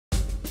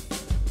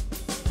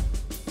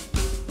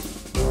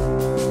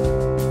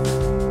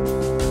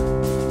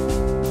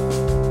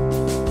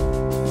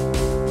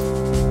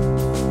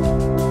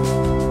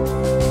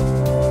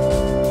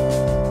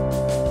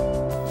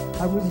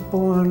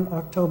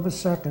October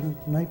 2nd,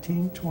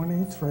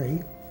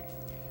 1923,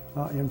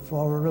 in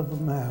Fall River,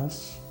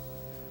 Mass.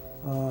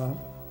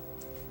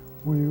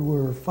 We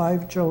were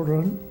 5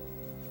 children.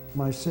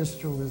 My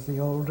sister was the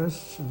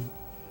oldest, and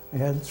I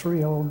had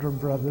 3 older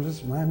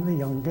brothers, and I'm the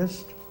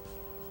youngest.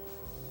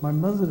 My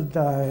mother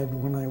died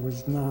when I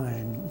was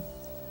 9,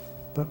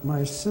 but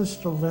my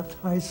sister left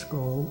high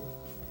school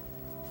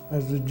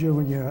as a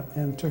junior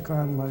and took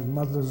on my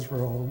mother's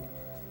role.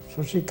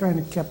 So she kind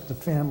of kept the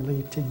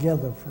family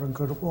together for a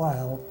good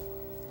while.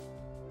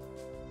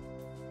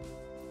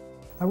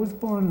 I was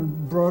born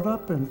and brought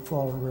up in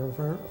Fall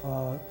River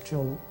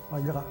till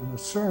I got in the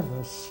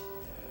service.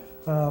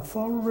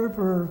 Fall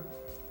River,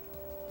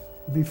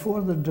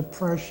 before the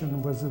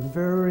Depression, was a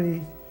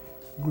very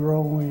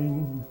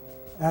growing,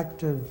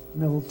 active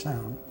mill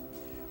town.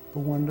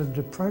 But when the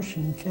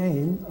Depression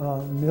came,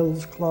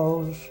 mills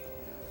closed,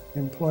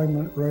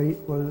 employment rate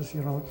was,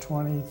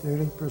 20,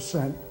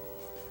 30%.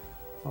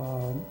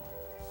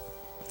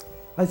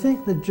 I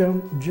think the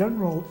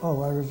general,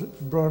 I was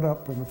brought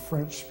up in a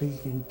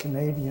French-speaking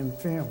Canadian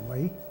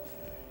family,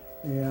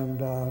 and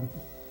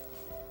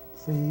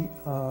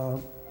the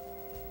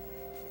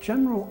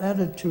general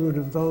attitude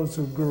of those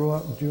who grew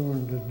up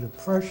during the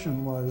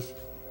Depression was,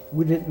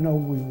 we didn't know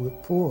we were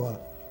poor.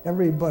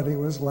 Everybody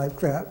was like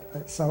that.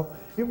 So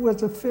it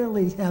was a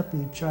fairly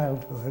happy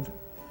childhood.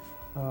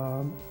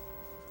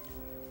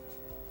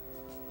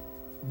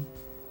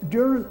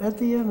 At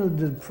the end of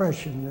the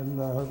Depression in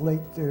the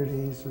late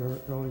 30s or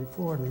early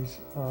 40s,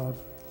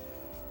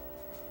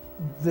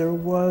 there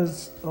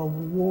was a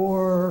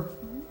war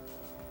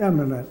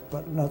imminent,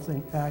 but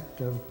nothing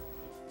active.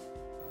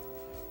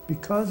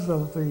 Because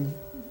of the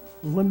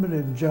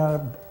limited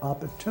job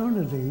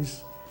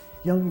opportunities,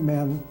 young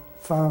men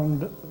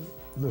found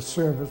the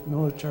service,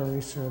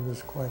 military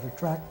service, quite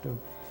attractive.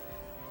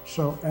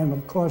 So, and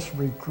of course,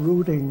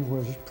 recruiting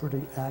was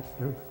pretty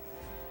active.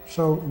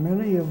 So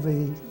many of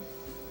the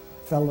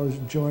fellows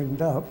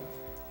joined up.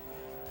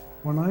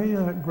 When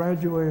I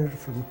graduated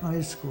from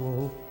high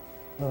school,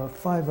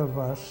 5 of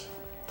us,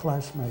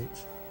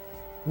 classmates,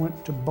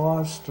 went to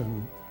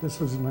Boston. This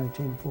was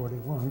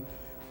 1941.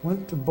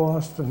 Went to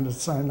Boston to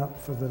sign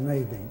up for the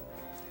Navy.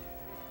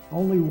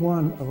 Only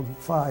 1 of the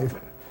 5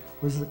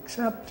 was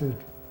accepted.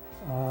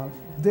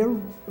 Their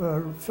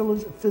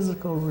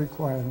physical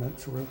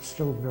requirements were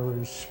still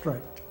very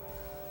strict.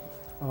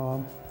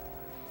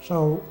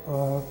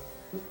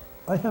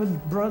 I had a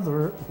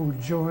brother who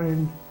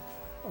joined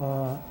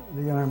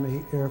the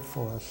Army Air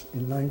Force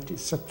in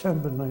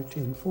September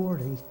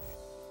 1940.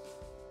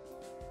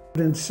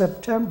 In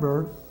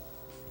September,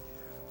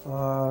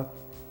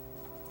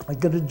 I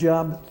got a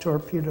job at the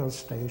torpedo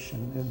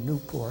station in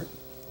Newport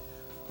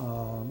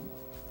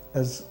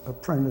as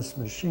apprentice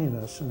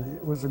machinist, and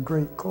it was a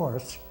great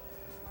course.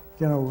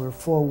 We were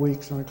 4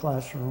 weeks in the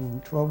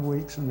classroom, 12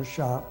 weeks in the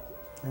shop,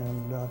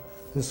 and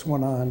this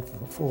went on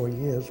for 4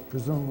 years,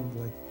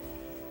 presumably.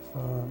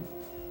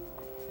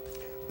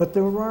 But they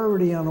were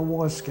already on a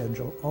war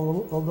schedule.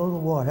 Although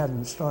the war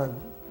hadn't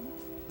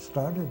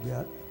started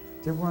yet,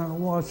 they were on a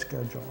war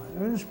schedule.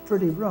 It was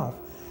pretty rough.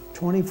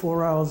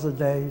 24 hours a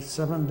day,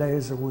 7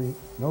 days a week,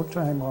 no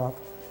time off.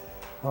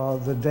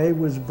 The day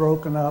was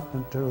broken up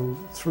into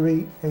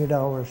 3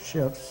 8-hour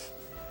shifts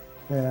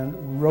and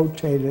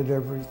rotated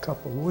every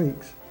couple of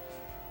weeks.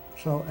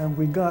 And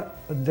we got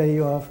a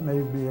day off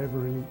maybe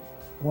every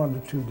 1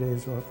 to 2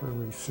 days off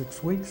every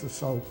 6 weeks or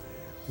so,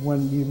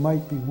 when you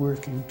might be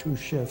working 2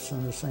 shifts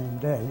in the same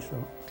day.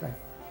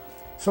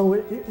 So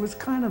it was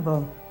kind of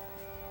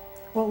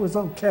it was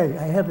okay.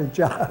 I had a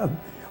job.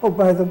 Oh,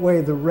 by the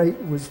way, the rate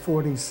was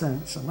 40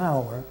 cents an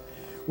hour,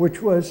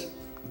 which was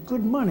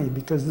good money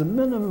because the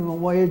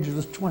minimum wage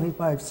was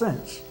 25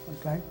 cents,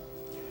 okay?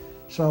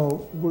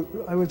 So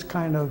I was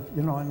kind of,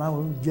 and I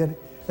would get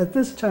it. At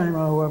this time,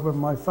 however,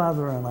 my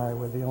father and I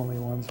were the only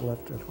ones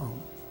left at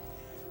home.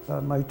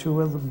 My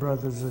 2 other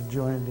brothers had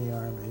joined the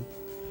Army.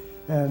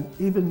 And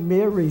even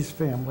Mary's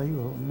family,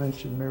 we'll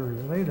mention Mary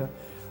later,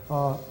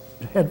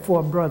 had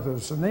 4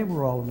 brothers, and they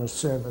were all in the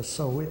service,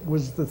 so it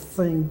was the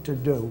thing to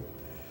do,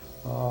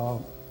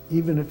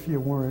 even if you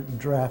weren't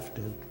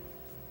drafted.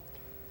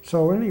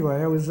 So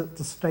anyway, I was at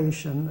the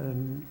station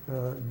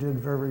and did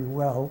very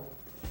well.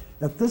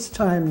 At this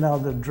time now,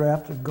 the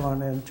draft had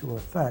gone into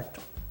effect.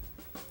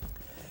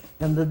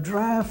 And the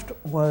draft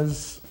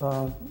was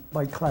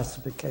by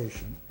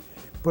classification,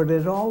 but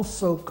it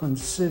also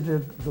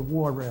considered the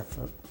war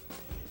effort.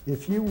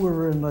 If you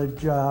were in a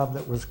job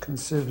that was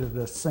considered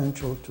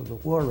essential to the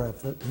war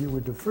effort, you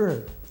were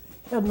deferred.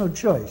 You had no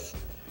choice.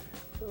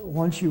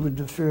 Once you were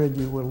deferred,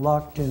 you were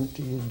locked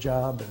into your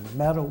job, and no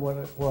matter what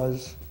it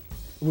was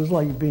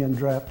like being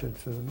drafted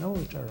for the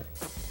military.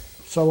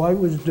 So I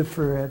was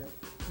deferred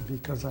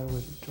because I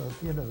was at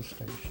torpedo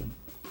station.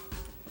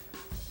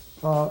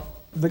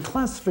 The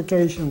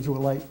classifications were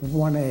like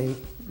 1A,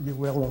 you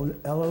were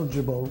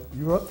eligible,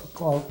 you were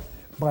called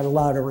by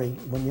lottery.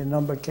 When your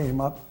number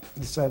came up,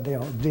 you said,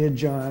 dear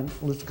John,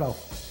 let's go.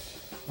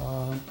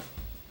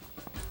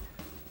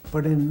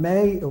 But in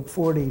May of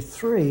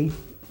 '43,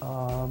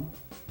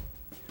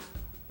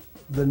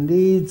 the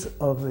needs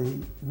of the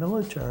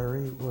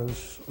military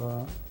was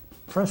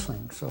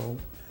pressing, so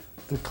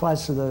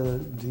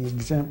the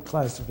exempt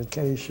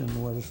classification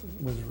was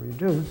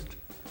reduced,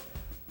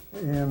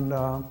 and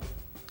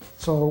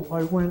so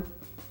I went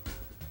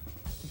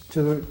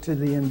to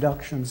the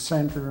induction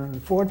center,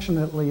 and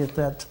fortunately at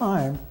that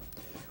time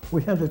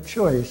we had a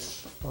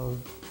choice of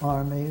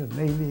Army, or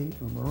Navy,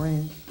 or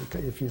Marines,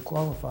 if you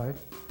qualified.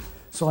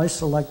 So I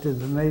selected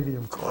the Navy,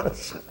 of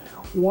course.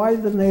 Why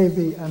the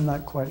Navy? I'm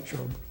not quite sure.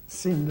 It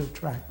seemed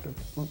attractive,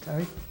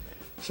 okay?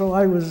 So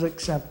I was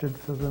accepted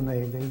for the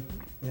Navy,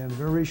 and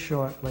very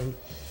shortly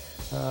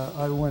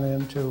I went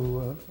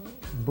into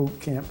boot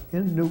camp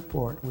in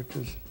Newport, which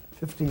is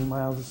 15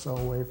 miles or so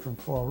away from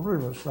Fall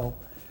River. So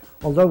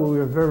although we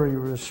were very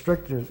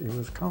restricted, it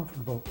was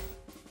comfortable.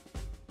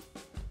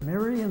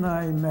 Mary and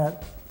I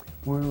met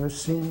when we were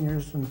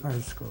seniors in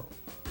high school,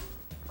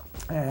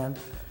 and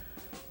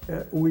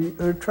we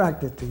were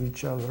attracted to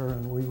each other,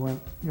 and we went,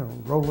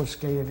 roller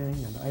skating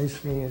and ice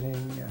skating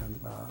and,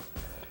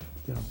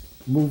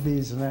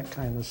 movies and that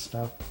kind of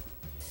stuff.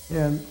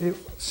 And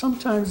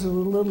sometimes it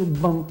was a little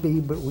bumpy,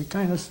 but we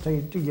kind of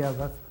stayed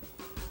together.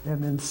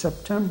 And in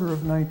September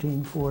of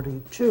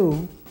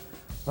 1942,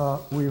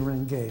 we were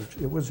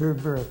engaged. It was her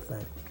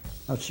birthday.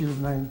 Now, she was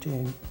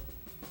 19.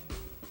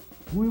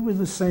 We were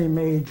the same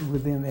age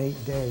within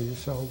 8 days,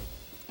 so,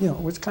 it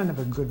was kind of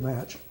a good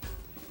match.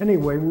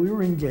 Anyway, we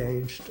were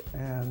engaged,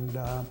 and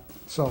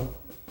so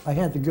I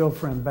had the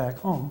girlfriend back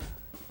home,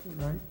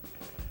 right?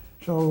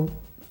 So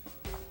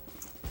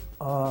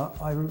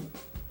I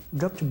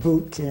got to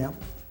boot camp.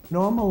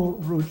 Normal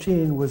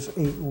routine was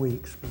 8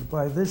 weeks, but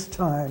by this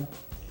time,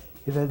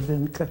 it had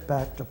been cut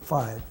back to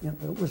 5.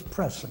 It was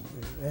pressing,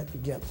 we had to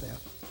get there.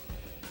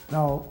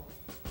 Now,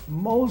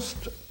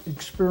 most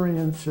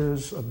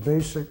experiences of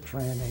basic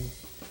training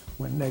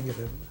were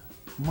negative.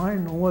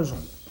 Mine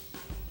wasn't.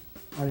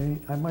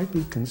 I might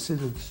be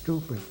considered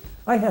stupid.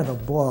 I had a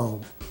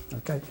ball,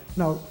 okay?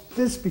 Now,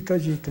 this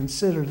because you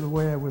consider the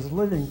way I was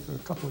living for a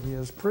couple of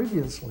years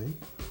previously,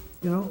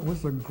 it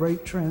was a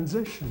great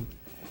transition.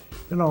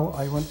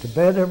 I went to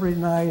bed every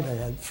night. I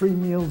had 3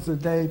 meals a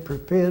day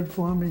prepared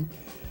for me,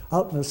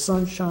 out in the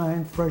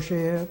sunshine, fresh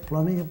air,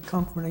 plenty of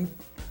company.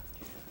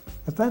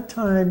 At that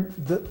time,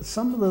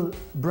 some of the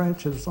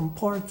branches, some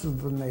parts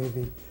of the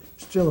Navy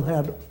still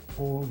had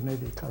old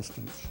Navy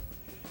customs.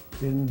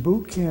 In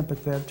boot camp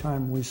at that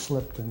time, we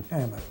slept in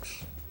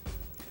hammocks.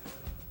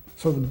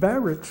 So the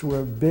barracks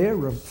were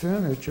bare of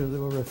furniture.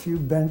 There were a few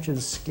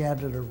benches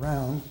scattered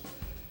around,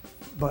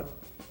 but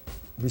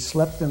we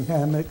slept in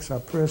hammocks. Our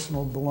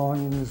personal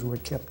belongings were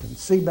kept in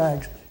sea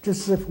bags,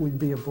 just as if we'd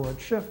be aboard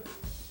ship.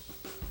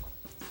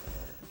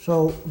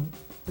 So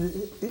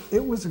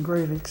it was a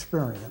great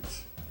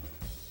experience.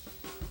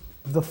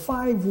 The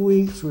 5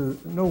 weeks were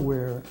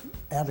nowhere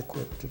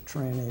adequate to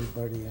train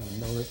anybody in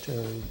a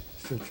military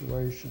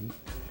situation.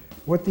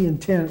 What the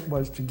intent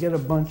was to get a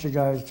bunch of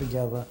guys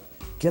together,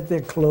 get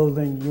their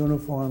clothing,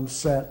 uniforms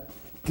set,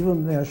 give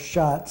them their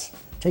shots,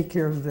 take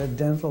care of their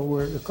dental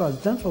work.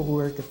 Because dental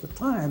work at the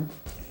time,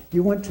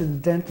 you went to the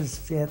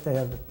dentist, you had to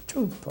have a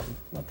tooth pulled,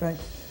 okay?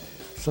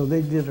 So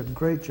they did a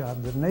great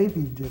job. The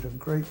Navy did a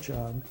great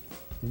job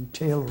in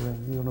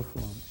tailoring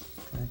uniforms,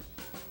 okay?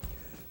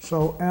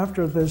 So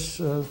after this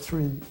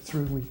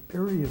three-week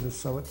period or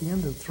so, at the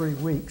end of 3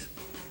 weeks,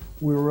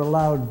 we were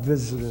allowed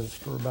visitors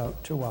for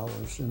about 2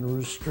 hours in a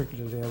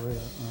restricted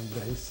area on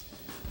base.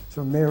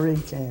 So Mary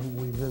came,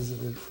 we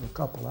visited for a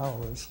couple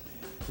hours.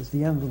 At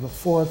the end of the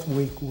 4th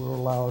week, we were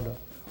allowed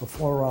a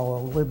 4-hour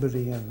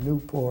liberty in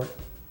Newport.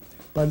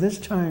 By this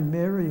time,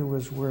 Mary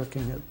was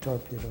working at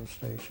Torpedo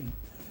Station.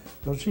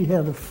 So she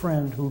had a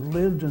friend who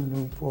lived in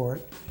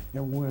Newport,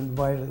 and we were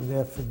invited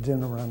there for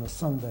dinner on a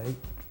Sunday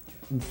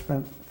and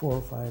spent 4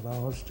 or 5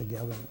 hours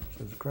together, which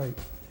was great.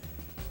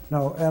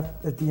 Now,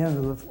 at the end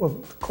of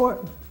the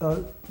court,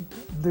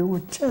 there were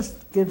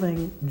tests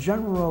giving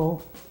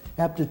general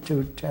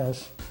aptitude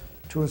tests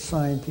to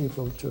assign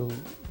people to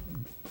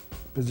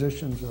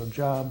positions or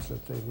jobs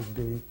that they would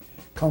be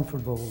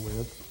comfortable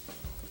with.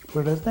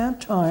 But at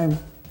that time,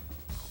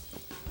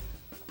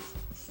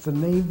 the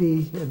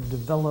Navy had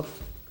developed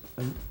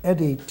an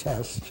EDDI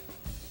test,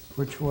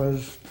 which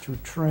was to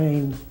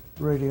train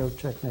radio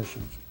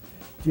technicians.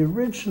 The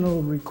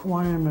original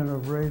requirement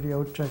of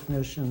radio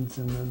technicians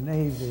in the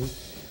Navy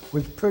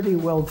was pretty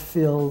well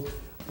filled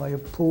by a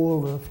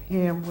pool of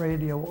ham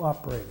radio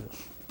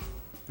operators.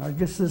 I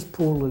guess this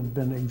pool had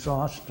been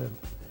exhausted,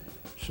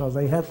 so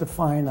they had to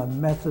find a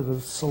method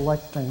of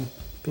selecting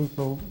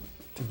people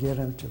to get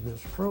into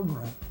this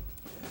program.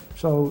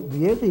 So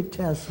the EDDI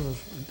test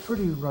was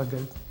pretty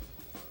rugged.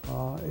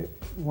 It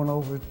went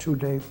over a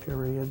 2-day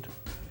period,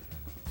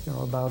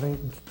 about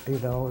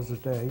 8 hours a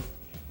day.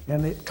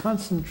 And it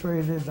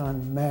concentrated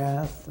on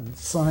math and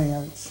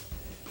science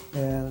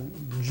and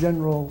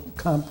general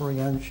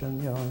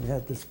comprehension. You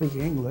had to speak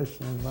English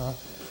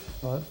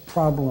and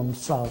problem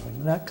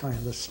solving, that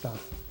kind of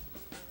stuff.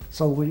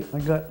 So I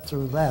got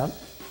through that.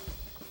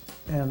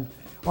 And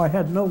I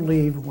had no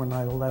leave when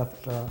I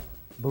left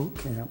boot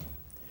camp.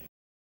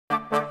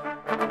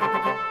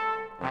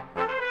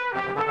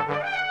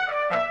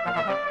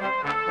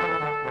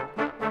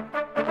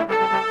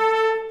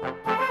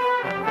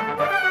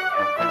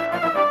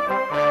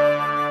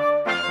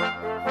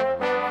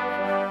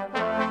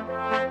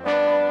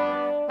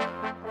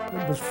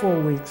 it was 4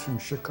 weeks in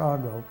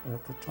Chicago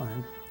at the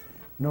time,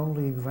 no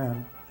leave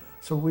then.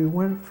 So we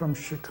went from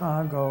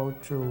Chicago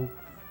to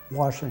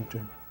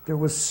Washington. There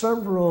were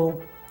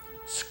several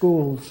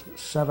schools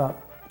set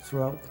up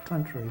throughout the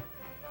country,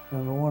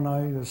 and the one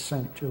I was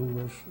sent to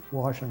was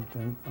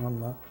Washington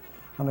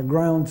on the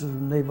grounds of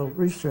the Naval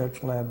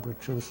Research Lab,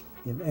 which was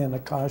in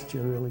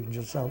Anacostia, really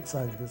just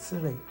outside the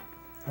city.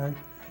 Right?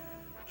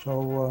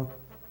 So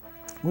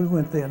we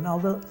went there. Now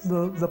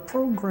the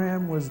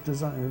program was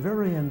designed, a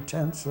very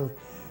intensive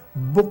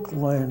book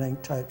learning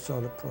type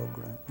sort of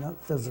program, not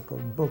physical,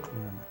 book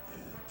learning.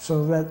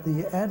 So that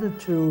the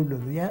attitude or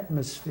the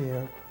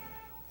atmosphere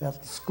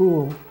at the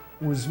school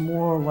was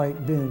more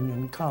like being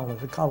in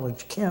college, a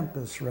college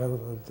campus rather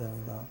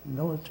than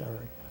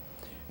military.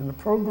 And the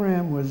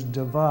program was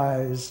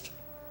devised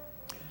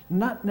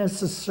not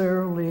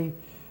necessarily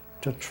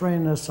to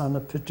train us on a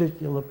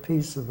particular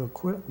piece of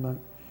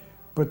equipment,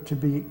 but to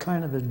be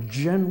kind of a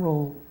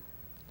general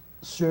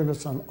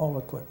service on all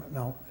equipment.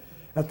 Now,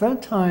 at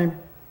that time,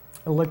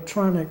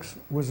 electronics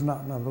was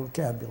not in our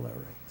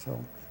vocabulary,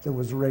 so there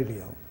was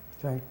radio,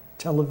 okay?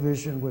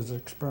 Television was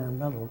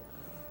experimental.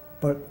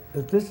 But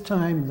at this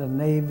time, the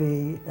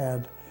Navy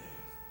had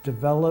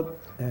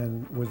developed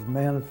and was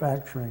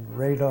manufacturing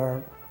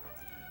radar,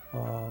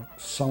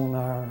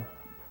 sonar,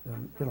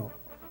 and, you know,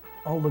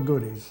 all the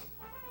goodies.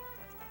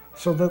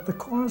 So that the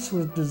course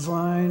was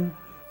designed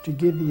to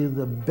give you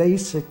the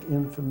basic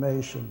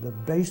information, the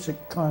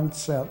basic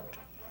concept,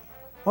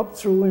 up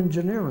through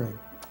engineering.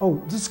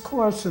 Oh, this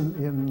course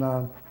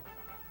in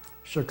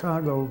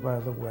Chicago, by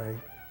the way,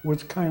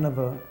 was kind of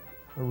a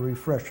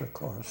refresher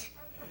course.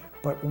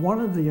 But one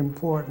of the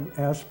important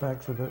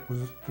aspects of it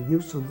was the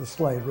use of the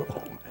slide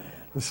rule.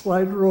 The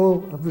slide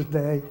rule of the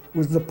day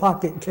was the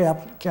pocket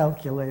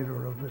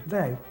calculator of the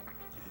day.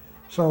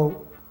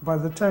 So by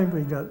the time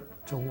we got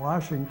to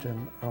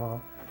Washington,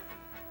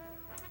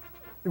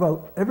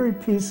 well, every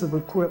piece of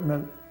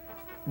equipment,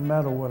 no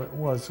matter what it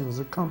was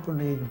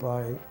accompanied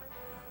by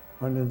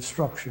an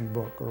instruction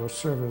book or a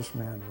service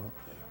manual,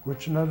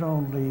 which not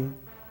only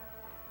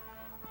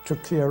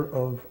took care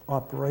of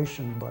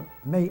operation, but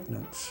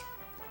maintenance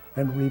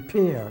and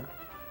repair.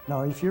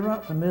 Now, if you're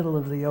out in the middle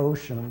of the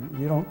ocean,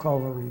 you don't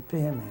call a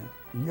repairman.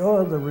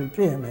 You're the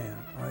repairman,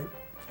 right?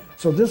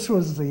 So this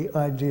was the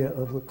idea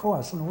of the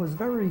course, and it was a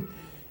very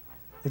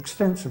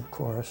extensive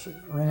course. It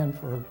ran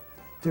for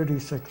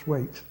 36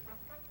 weeks.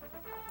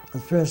 The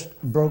first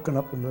broken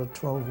up into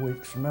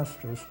 12-week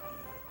semesters.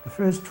 The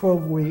first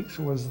 12 weeks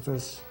was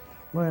this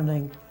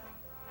learning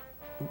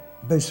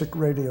basic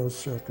radio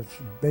circuits,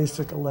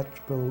 basic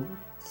electrical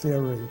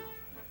theory,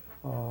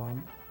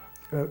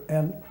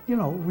 and, you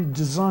know, we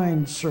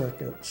designed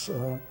circuits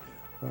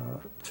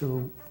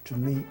to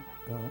meet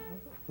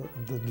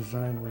the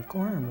design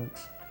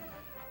requirements.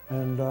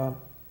 And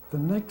the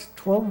next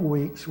 12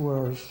 weeks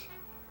was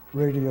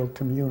radio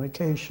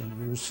communication,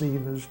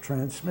 receivers,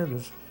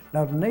 transmitters.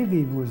 Now, the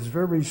Navy was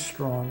very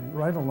strong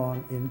right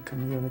along in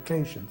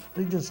communications.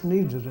 They just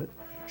needed it,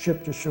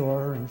 ship to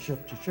shore and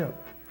ship to ship.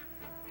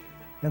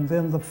 And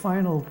then the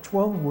final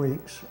 12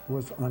 weeks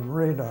was on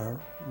radar,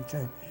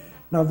 okay?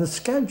 Now the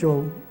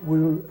schedule,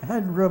 we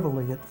had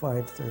reveille at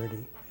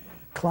 5:30.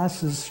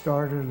 Classes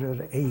started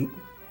at 8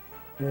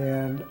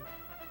 and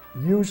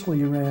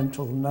usually ran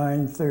till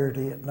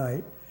 9:30 at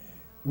night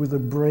with a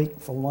break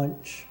for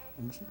lunch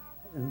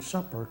and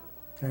supper,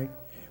 okay?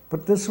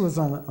 But this was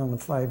on a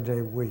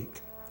 5-day week.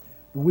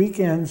 The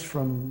weekends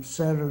from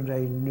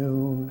Saturday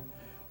noon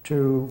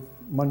to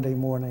Monday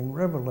morning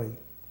reveille,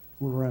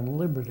 we were on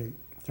Liberty,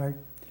 okay?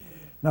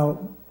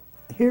 Now,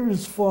 here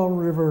is Fall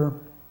River,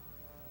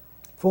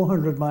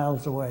 400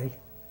 miles away,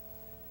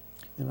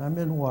 and I'm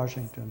in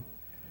Washington.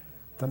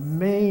 The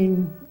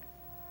main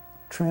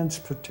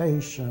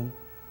transportation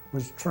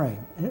was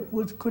train, and it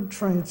was good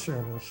train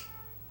service.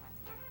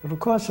 But of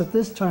course, at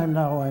this time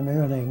now, I'm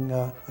earning,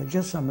 I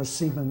guess I'm a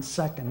seaman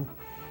second,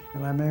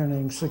 and I'm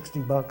earning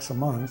 $60 a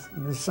month.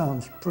 And this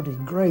sounds pretty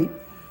great,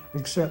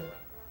 except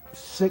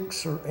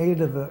 6 or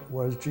 8 of it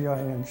was GI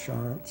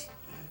insurance.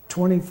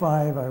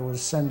 25 I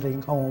was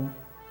sending home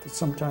for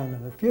sometime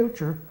in the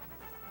future.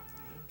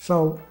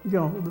 So, you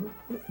know,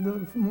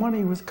 the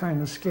money was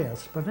kind of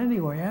scarce. But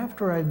anyway,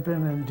 after I'd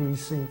been in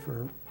D.C.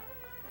 for,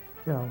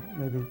 you know,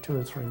 maybe 2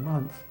 or 3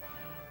 months,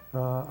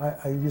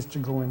 I used to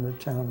go into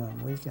town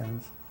on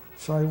weekends.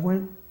 So I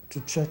went to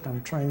check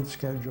on train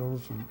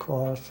schedules and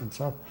costs and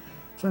stuff.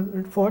 So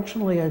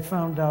unfortunately, I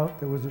found out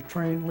there was a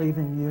train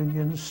leaving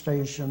Union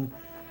Station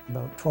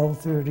about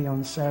 12:30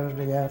 on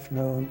Saturday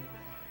afternoon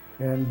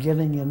and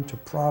getting into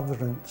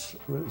Providence,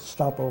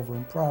 stopover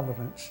in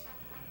Providence,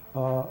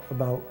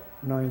 about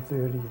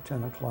 9:30 or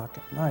 10 o'clock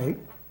at night.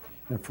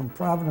 And from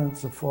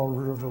Providence to Fall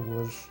River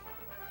was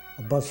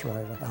a bus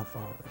ride, a half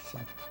hour or so.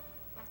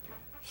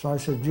 So I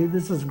said, gee,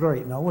 this is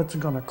great. Now what's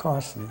it gonna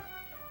cost me?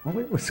 Well,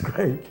 it was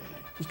great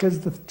because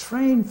the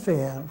train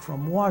fare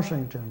from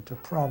Washington to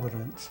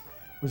Providence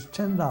was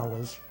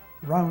 $10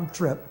 round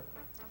trip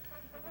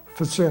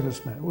for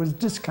servicemen. It was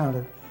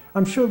discounted.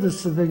 I'm sure the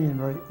civilian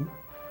rate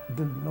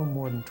did no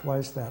more than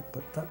twice that,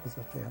 but that was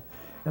the fare.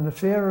 And the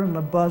fare on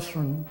the bus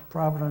from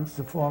Providence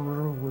to Fall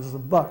River was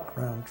 $1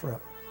 round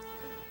trip.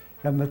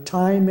 And the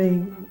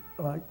timing,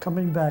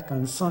 coming back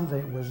on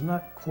Sunday, was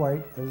not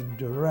quite as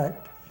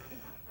direct.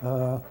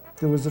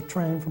 There was a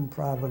train from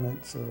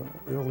Providence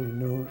early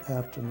noon,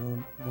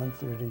 afternoon,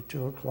 1:30,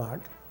 2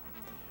 o'clock.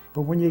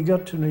 But when you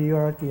got to New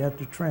York, you had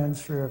to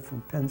transfer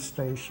from Penn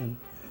Station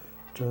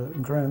to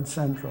Grand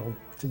Central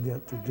to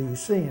get to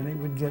D.C., and it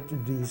would get to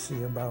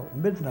D.C. about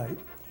midnight.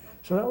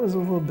 So that was a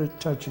little bit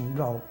touch and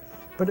go.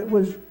 But it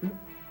was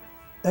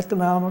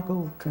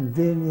economical,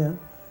 convenient.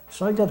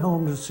 So I got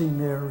home to see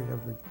Mary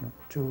every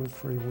 2 or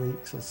 3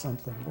 weeks or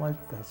something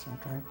like this,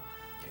 okay?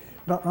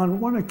 Now, on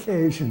one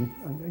occasion,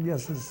 I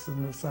guess this is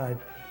an aside,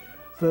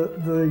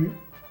 the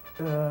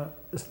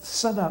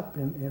setup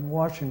in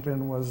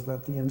Washington was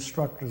that the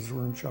instructors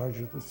were in charge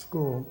of the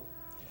school,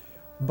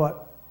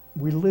 but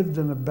we lived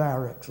in a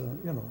barracks, a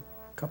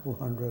couple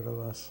hundred of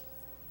us.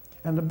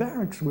 And the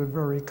barracks were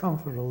very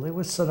comfortable. They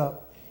were set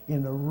up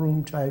in a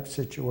room-type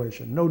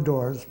situation, no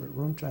doors, but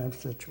room-type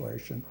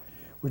situation,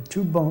 with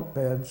 2 bunk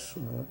beds,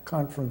 a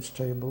conference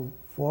table,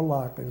 4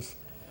 lockers,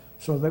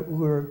 so that we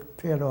were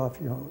paired off,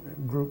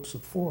 in groups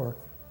of 4.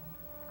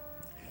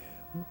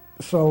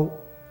 So,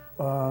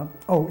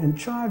 in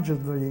charge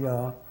of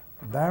the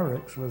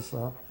barracks was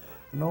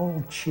an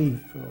old chief,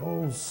 an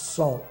old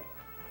salt.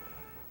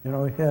 He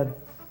had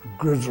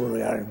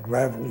grizzly,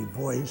 gravelly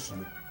voice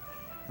and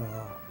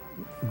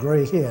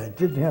gray hair.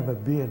 Didn't have a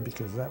beard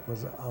because that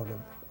was out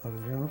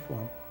of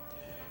uniform.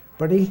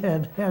 But he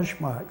had hash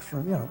marks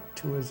from,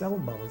 to his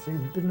elbows.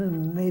 He'd been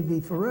in the Navy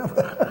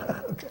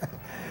forever. Okay.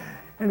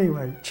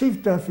 Anyway,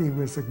 Chief Duffy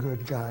was a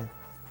good guy.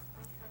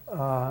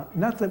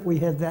 Not that we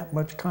had that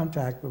much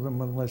contact with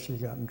him unless he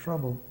got in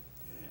trouble.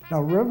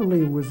 Now,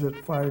 Reveille was at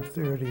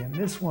 5:30, and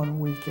this one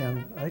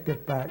weekend, I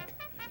got back,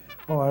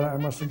 I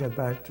must have got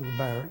back to the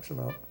barracks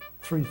about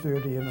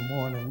 3:30 in the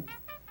morning.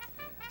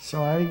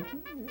 So I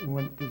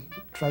went to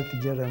try to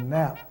get a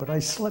nap, but I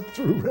slept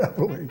through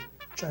Reveille,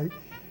 okay?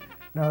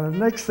 Now, the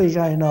next thing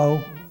I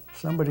know,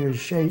 somebody is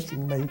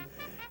shaking me,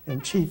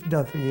 and Chief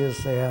Duffy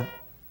is there,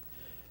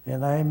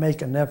 and I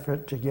make an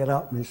effort to get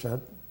up, and he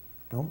said,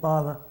 "Don't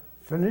bother,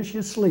 finish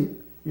your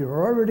sleep.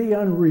 You're already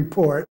on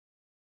report."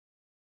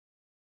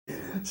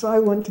 So I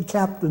went to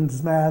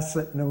captain's mass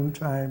at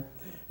noontime,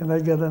 and I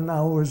got an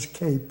hour's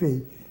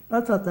KP.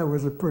 I thought that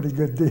was a pretty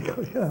good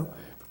deal,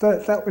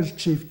 But that was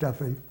Chief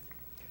Duffy.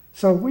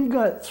 So we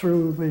got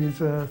through these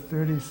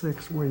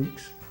 36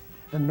 weeks,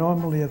 and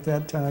normally at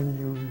that time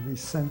you would be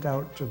sent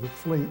out to the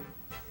fleet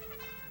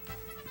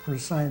for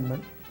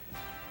assignment.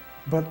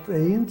 But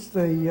they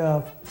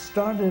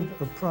started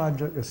a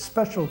project, a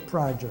special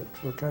project,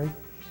 okay?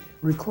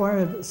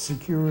 Required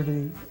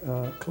security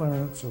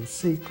clearance of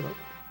secret,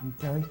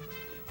 okay?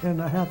 And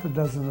a half a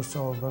dozen or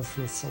so of us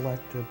were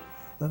selected.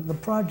 The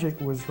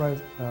project was right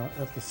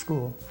at the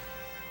school,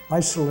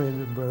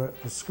 isolated but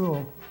at the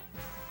school.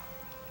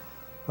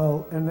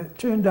 Oh, and it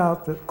turned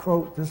out that,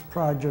 quote, this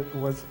project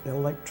was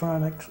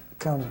electronics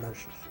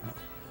countermeasures,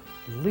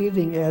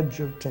 leading edge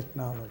of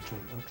technology,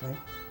 okay?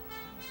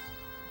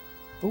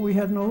 But we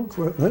had no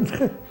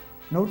equipment,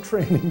 no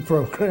training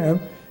program.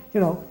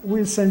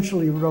 We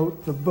essentially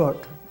wrote the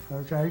book,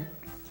 okay?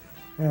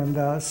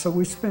 And so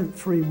we spent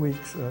 3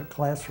 weeks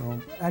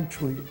classroom.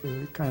 Actually, they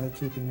were kind of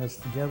keeping us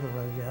together,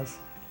 I guess.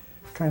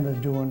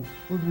 We're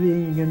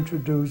being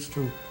introduced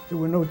to, there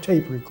were no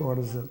tape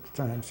recorders at the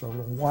time, so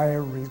the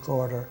wire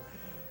recorder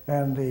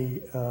and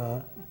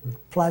the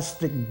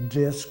plastic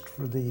disc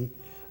for the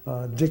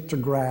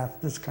dictograph,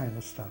 this kind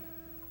of stuff.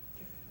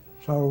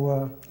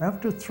 So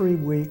after 3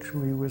 weeks,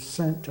 we were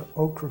sent to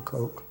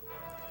Ocracoke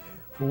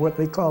for what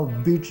they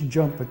called beach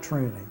jumper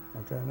training.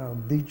 Okay, now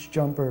beach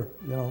jumper,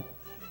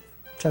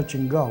 touch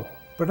and go.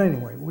 But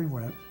anyway, we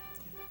went,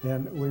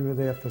 and we were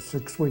there for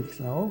 6 weeks.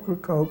 Now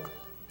Ocracoke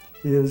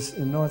is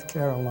in North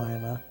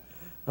Carolina,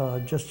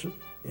 just an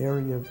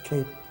area of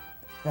Cape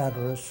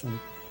Hatteras and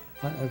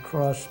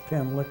across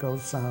Pamlico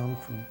Sound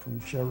from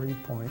Cherry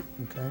Point,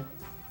 okay?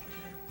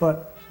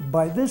 But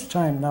by this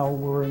time now,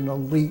 we're an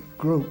elite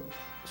group,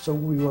 so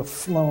we were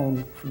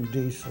flown from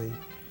D.C.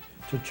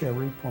 to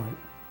Cherry Point.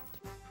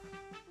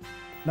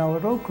 Now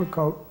at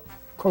Ocracoke,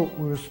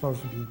 we were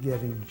supposed to be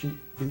getting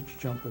beach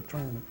jumper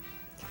training.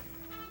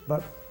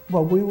 But,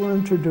 we were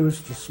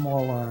introduced to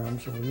small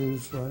arms, and we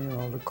used,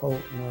 the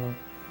Colt and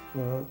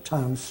the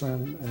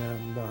Thompson,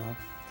 and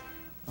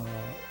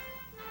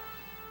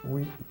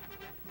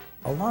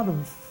a lot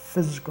of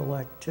physical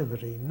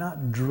activity,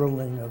 not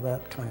drilling or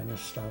that kind of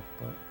stuff,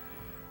 but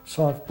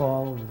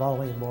softball,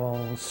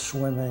 volleyball,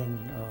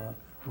 swimming,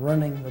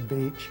 running the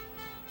beach.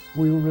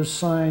 We were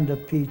assigned a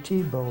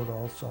PT boat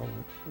also.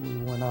 We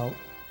went out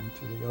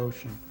into the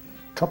ocean.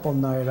 Couple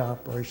night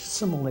operations,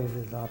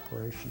 simulated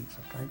operations,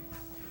 okay?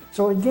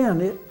 So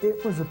again,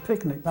 it was a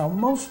picnic. Now,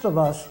 most of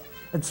us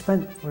had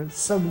spent a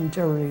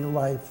sedentary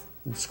life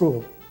in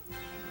school.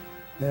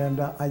 And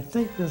I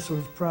think this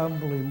was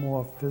probably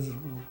more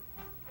physical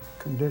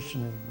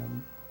conditioning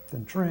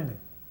than training.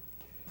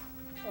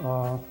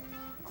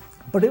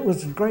 But it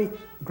was a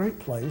great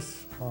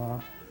place.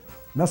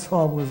 Mess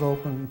hall was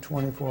open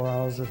 24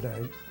 hours a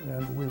day,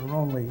 and we were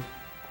only,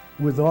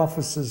 with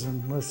officers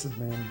and enlisted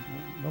men,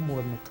 no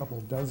more than a couple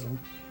dozen.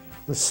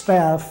 The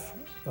staff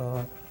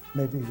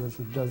maybe was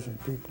a dozen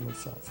people or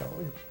so. So,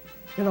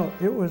 you know,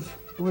 it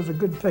was a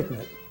good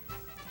picnic.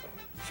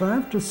 So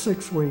after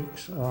 6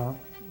 weeks,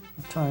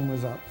 time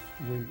was up.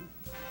 We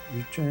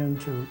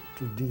returned to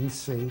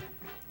D.C.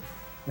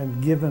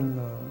 and given,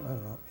 I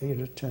don't know,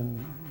 8 or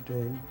 10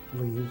 day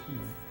leave and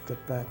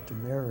get back to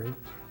Mary.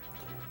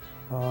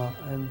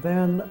 And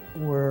then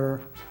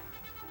we're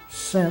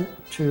sent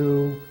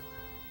to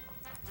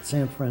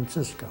San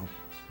Francisco.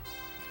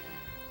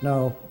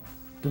 Now,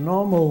 the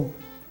normal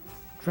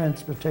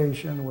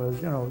transportation was,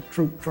 you know,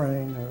 troop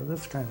train or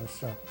this kind of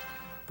stuff.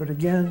 But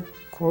again,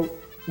 quote,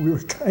 we were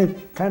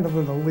kind of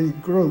an elite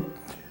group.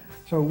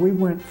 So we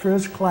went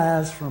first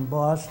class from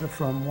Boston,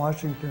 from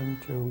Washington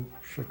to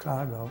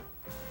Chicago,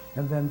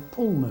 and then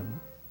Pullman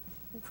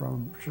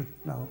from,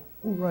 now,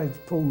 who rides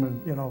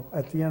Pullman, you know,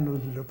 at the end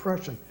of the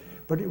Depression?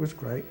 But it was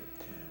great.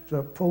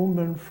 So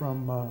Pullman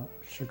from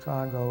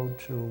Chicago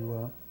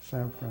to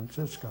San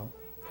Francisco.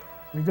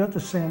 We got to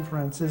San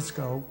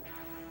Francisco.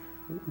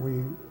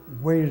 We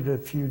waited a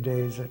few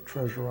days at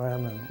Treasure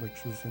Island,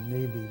 which was a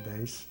Navy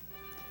base,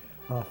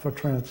 for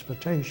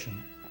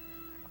transportation.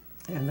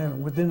 And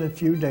then within a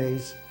few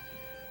days,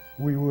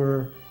 we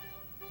were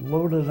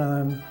loaded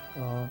on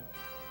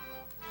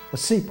a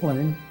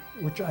seaplane,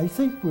 which I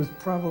think was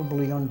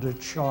probably under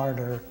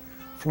charter,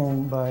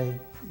 flown by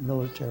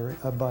military,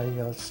 by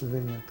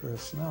civilian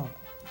personnel.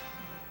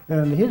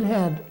 And it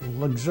had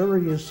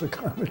luxurious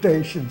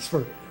accommodations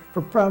for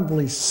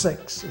probably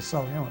 6 or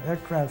so, you know,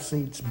 aircraft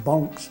seats,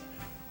 bunks,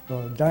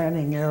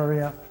 dining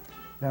area.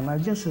 And I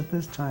guess at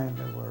this time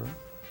there were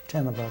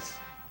 10 of us.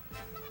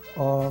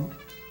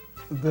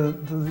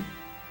 The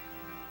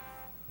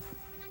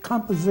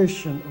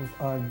composition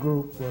of our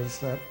group was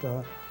that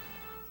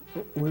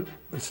we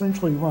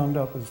essentially wound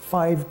up as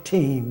 5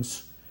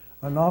 teams,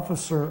 an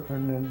officer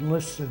and an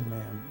enlisted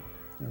man,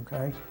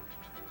 okay?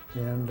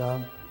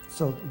 And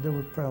so there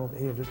were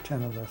probably 8 or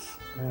 10 of us.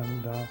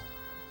 And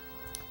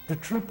the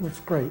trip was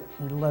great.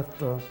 We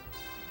left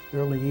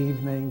early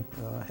evening,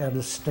 had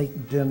a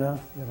steak dinner,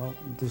 you know,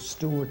 the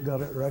steward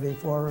got it ready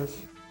for us.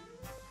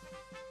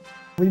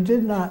 We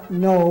did not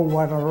know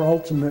what our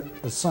ultimate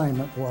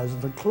assignment was.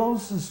 The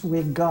closest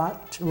we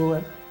got to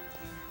it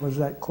was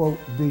that, quote,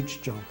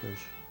 beach jumpers.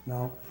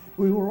 Now,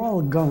 we were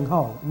all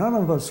gung-ho. None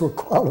of us were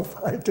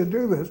qualified to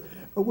do this,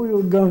 but we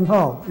were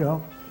gung-ho, you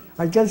know.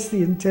 I guess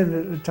the intent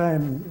at the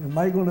time, am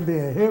I going to be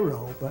a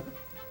hero? But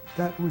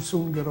that we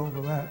soon got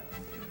over that.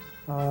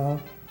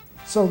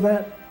 So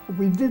that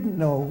we didn't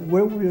know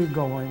where we were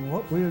going,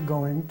 what we were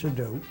going to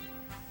do.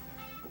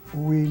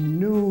 We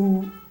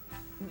knew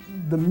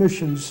the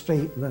mission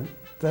statement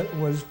that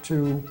was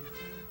to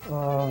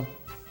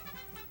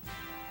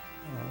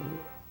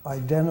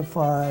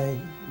identify,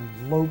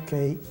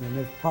 locate, and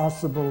if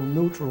possible,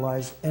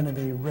 neutralize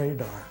enemy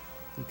radar.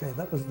 Okay,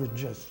 that was the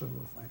gist of the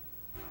thing.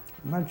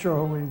 I'm not sure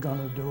how we were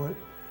going to do it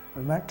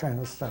and that kind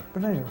of stuff.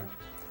 But anyway,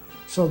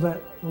 so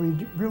that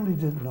we really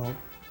didn't know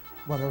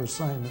what our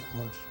assignment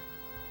was.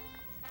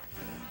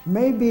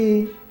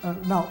 Maybe,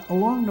 now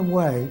along the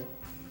way,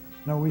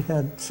 now we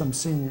had some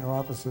senior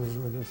officers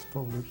with us,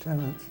 full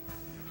lieutenants,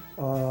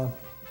 who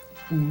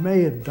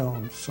may have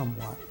known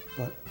somewhat,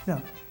 but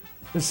yeah,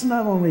 it's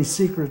not only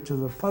secret to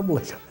the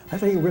public, I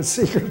think it was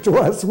secret to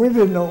us. We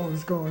didn't know what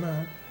was going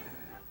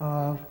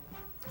on.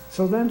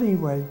 So then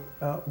anyway,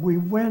 we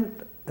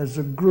went as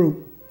a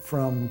group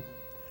from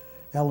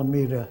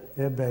Alameda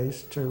Air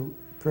Base to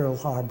Pearl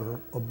Harbor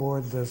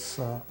aboard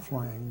this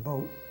flying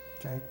boat,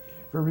 okay?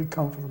 Very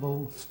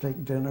comfortable,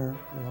 steak dinner,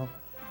 you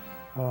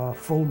know,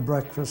 full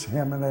breakfast,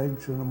 ham and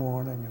eggs in the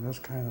morning and this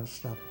kind of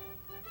stuff.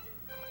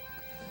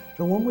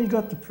 So when we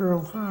got to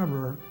Pearl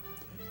Harbor,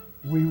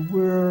 we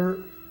were,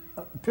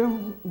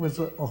 Pearl was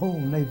a whole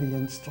Navy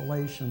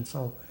installation,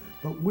 so,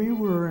 but we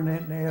were in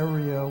an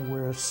area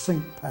where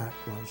SINCPAC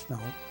was now.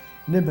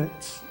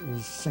 Nimitz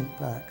is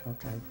SINCPAC,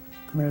 okay,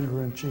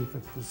 Commander-in-Chief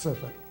of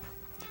Pacific.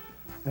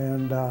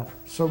 And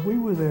so we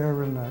were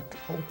there in an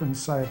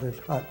open-sided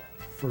hut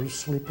for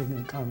sleeping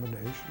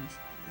accommodations,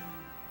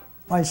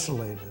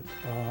 isolated.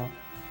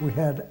 We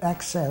had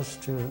access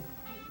to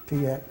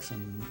PX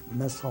and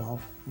mess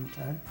hall,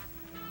 okay?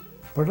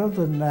 But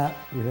other than that,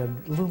 we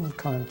had little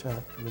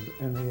contact with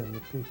any of the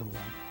people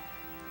there.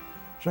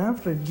 So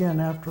after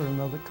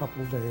another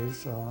couple of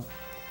days,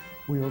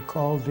 we were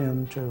called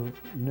into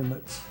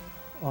Nimitz'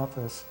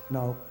 office.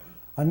 Now,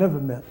 I never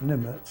met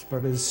Nimitz,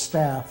 but his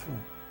staff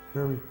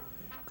were very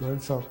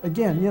good. So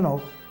again, you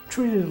know,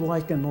 treated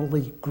like an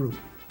elite group,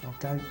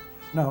 okay?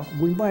 Now,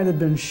 we might have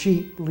been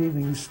sheep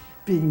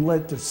being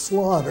led to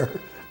slaughter,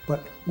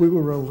 but we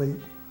were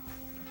elite,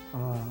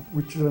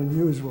 which is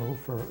unusual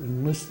for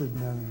enlisted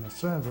men in the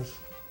service.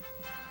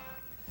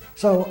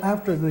 So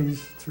after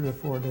these 3 or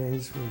 4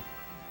 days,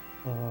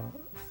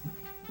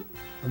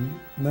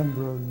 a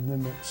member of the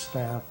Nimitz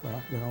staff,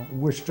 you know,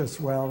 wished us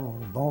well,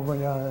 bon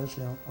voyage,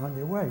 you know, on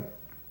your way.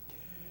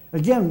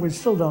 Again, we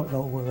still don't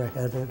know where we're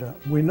headed.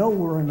 We know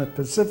we're in the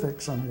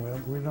Pacific somewhere,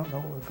 but we don't know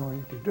what we're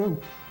going to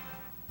do.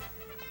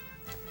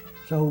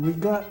 So we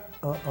got,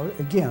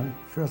 again,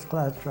 first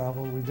class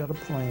travel, we got a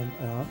plane,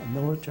 a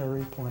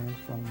military plane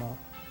from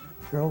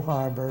Pearl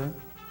Harbor,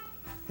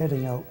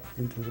 heading out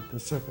into the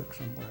Pacific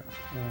somewhere.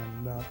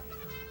 And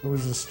there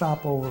was a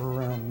stopover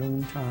around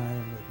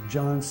noontime at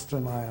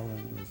Johnston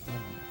Island, it was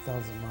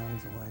 1,000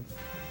 miles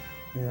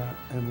away. Yeah,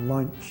 and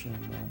lunch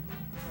and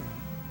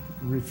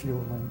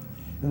refueling.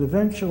 And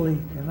eventually,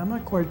 and I'm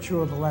not quite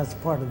sure the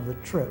last part of the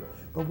trip,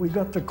 but we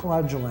got to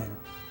Kwajalein.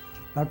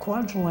 Now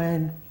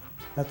Kwajalein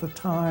at the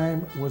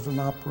time was an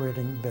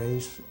operating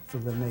base for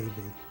the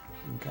Navy,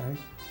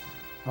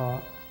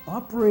 okay?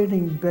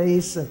 Operating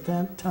base at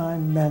that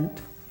time meant,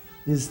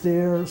 is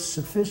there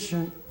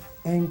sufficient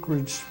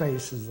anchorage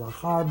spaces, the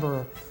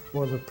harbor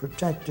or the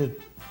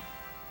protected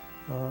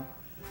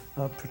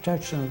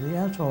protection of the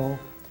atoll,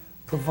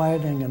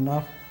 providing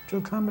enough to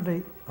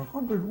accommodate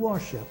 100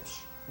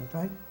 warships,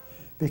 okay?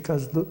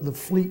 Because the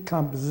fleet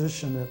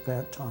composition at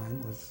that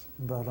time was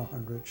about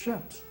 100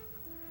 ships.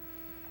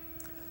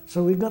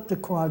 So we got to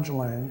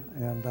Kwajalein,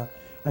 and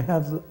I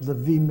have the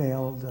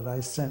V-mail that I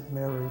sent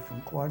Mary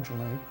from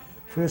Kwajalein,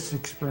 first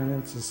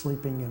experience of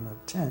sleeping in a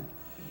tent.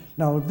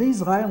 Now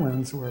these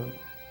islands were,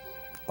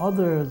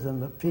 other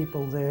than the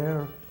people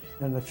there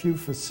and a few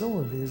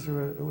facilities,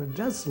 were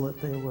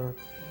desolate.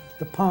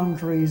 The palm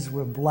trees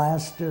were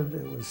blasted,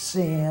 it was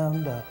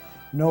sand,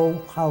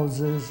 no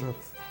houses, or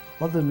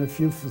other than a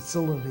few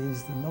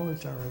facilities the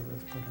military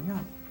was putting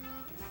up.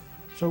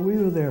 So we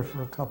were there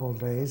for a couple of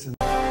days. And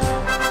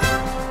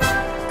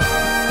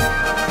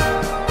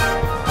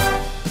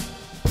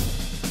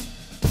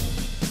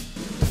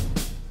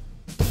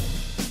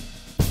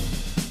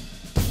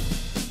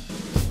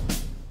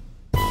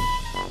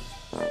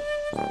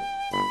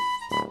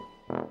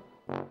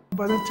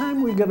by the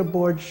time we got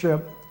aboard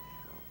ship,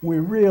 we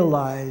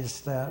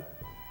realized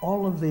that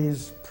all of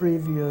these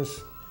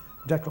previous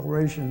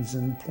declarations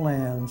and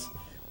plans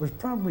was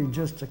probably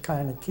just to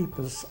kind of keep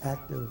us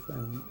active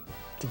and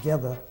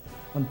together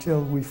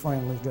until we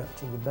finally got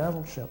to the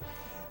battleship.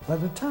 By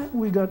the time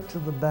we got to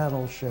the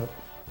battleship,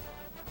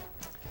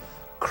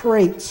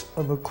 crates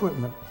of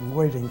equipment were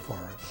waiting for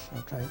us,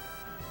 okay?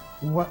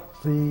 What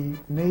the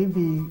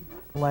Navy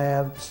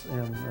labs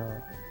and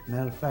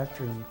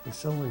manufacturing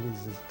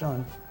facilities has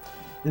done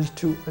is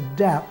to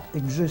adapt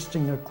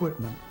existing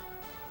equipment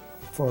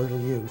for the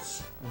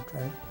use,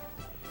 okay?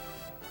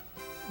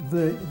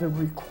 The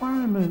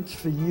requirements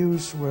for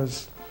use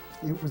was,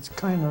 it was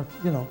kind of,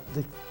 you know,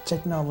 the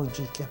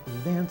technology kept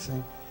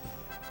advancing.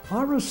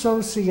 Our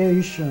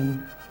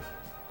association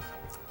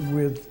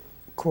with,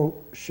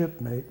 quote,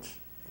 shipmates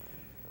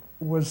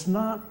was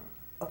not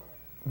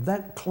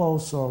that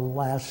close or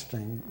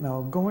lasting.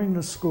 Now, going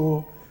to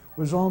school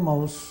was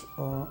almost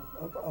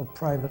a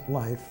private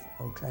life,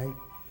 okay?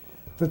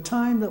 The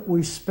time that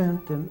we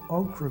spent in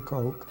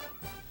Ocracoke,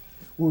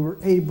 we were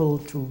able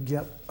to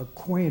get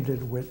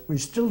acquainted with, we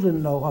still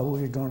didn't know how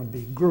we were going to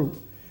be grouped,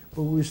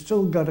 but we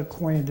still got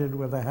acquainted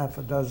with a half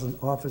a dozen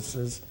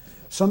officers.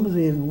 Some of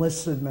the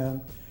enlisted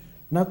men,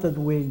 not that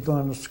we had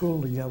gone to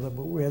school together,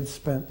 but we had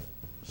spent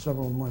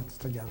several months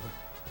together.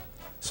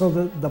 So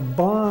the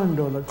bond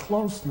or the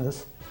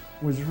closeness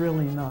was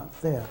really not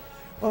there.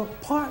 Well,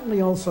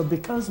 partly also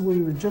because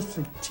we were just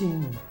a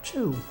team of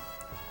two,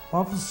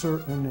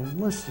 officer and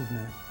enlisted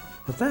men.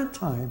 At that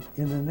time,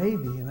 in the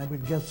Navy, and I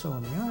would guess so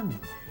in the Army,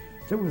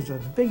 there was a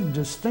big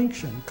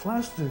distinction,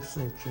 class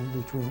distinction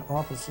between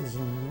officers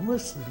and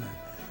enlisted men.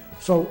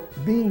 So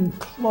being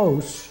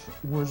close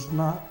was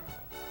not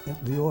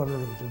the order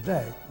of the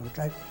day,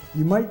 okay?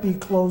 You might be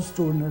close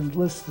to an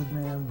enlisted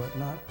man, but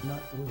not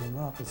with an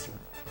officer.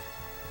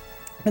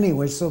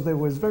 Anyway, so there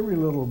was very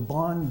little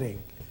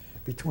bonding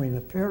between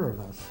the pair of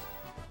us.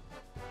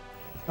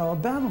 Now, a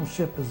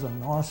battleship is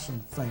an awesome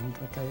thing,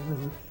 okay?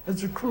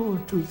 It's a crew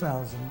of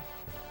 2,000,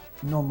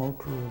 normal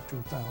crew of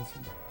 2,000,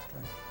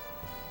 okay?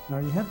 Now,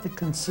 you have to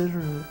consider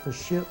that the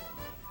ship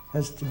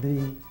has to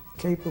be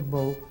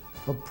capable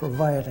of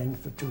providing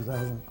for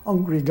 2,000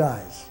 hungry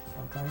guys,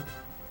 okay?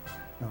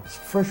 Now,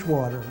 fresh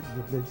water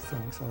is the big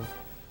thing, so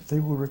they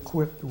were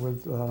equipped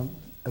with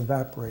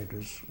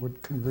evaporators,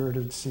 with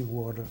converted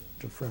seawater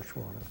to fresh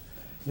water.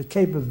 The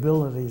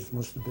capabilities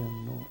must have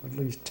been at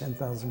least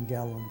 10,000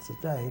 gallons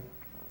a day.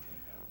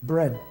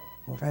 Bread,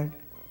 okay?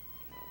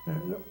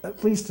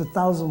 At least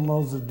 1,000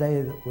 loaves a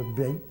day that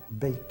were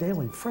baked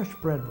daily. Fresh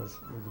bread was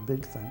a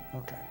big thing,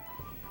 okay.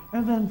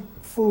 And then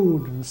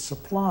food and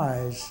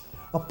supplies,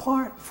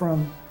 apart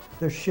from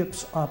the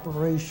ship's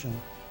operation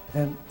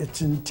and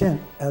its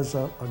intent as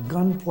a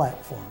gun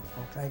platform,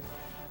 okay?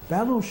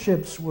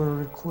 Battleships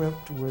were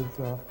equipped with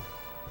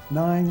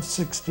 9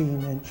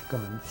 16-inch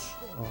guns,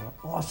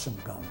 awesome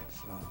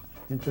guns,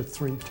 into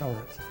 3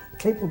 turrets,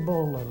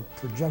 capable of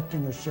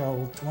projecting a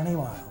shell 20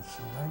 miles,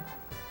 all right?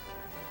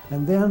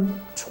 And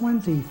then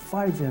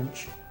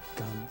 25-inch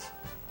guns,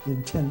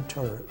 in 10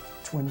 turrets,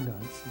 twin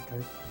guns,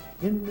 okay?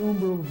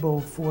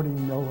 Innumerable 40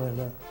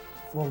 millimeter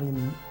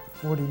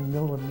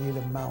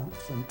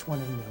mounts and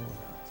 20 millimeters,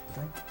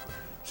 okay?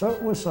 So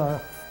it was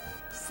a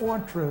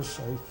fortress,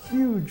 a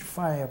huge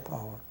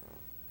firepower.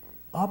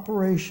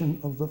 Operation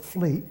of the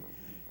fleet,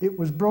 it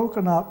was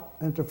broken up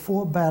into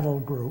 4 battle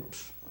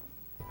groups,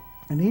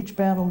 and each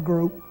battle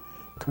group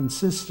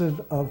consisted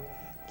of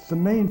the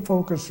main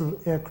focus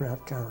of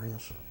aircraft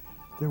carriers.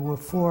 There were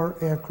 4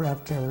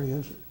 aircraft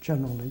carriers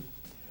generally,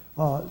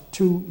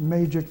 2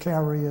 major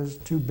carriers,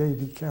 2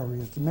 baby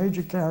carriers. The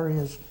major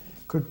carriers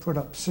could put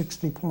up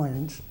 60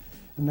 planes,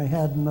 and they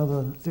had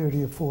another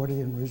 30 or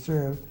 40 in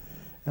reserve,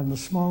 and the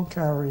small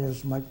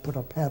carriers might put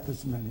up half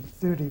as many,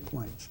 30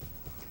 planes.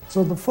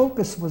 So the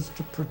focus was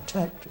to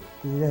protect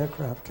the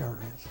aircraft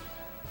carriers.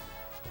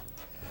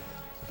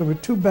 There were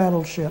 2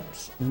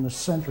 battleships in the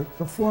center.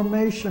 The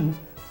formation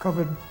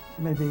covered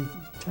maybe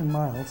 10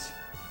 miles,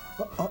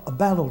 a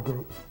battle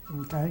group,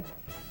 okay?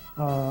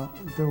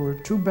 There were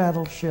 2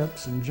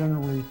 battleships and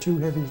generally 2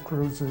 heavy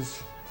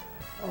cruisers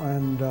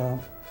and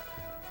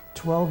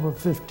 12 or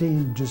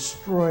 15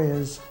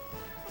 destroyers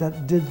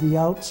that did the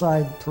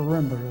outside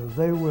perimeter.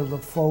 They were the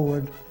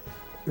forward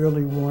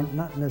early warning,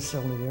 not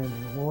necessarily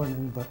early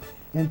warning, but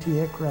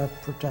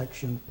anti-aircraft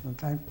protection,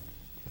 okay?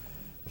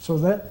 So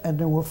that, and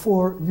there were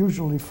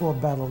usually 4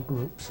 battle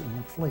groups in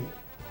the fleet.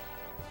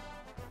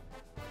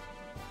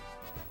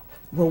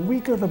 Well, we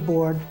got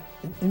aboard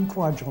in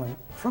Kwajalein.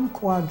 From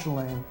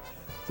Kwajalein,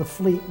 the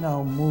fleet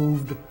now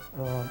moved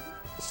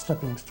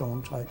stepping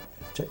stone type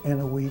to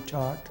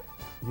Eniwetok,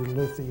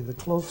 Ulithi, the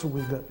closer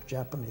we got to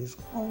Japanese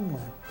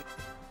homeland.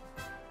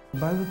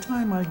 By the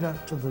time I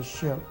got to the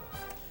ship,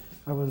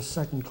 I was a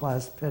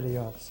second-class petty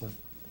officer.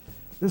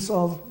 This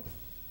all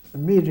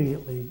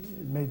immediately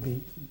made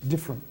me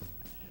different.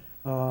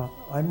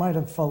 I might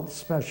have felt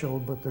special,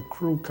 but the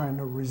crew kind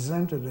of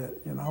resented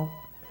it, you know.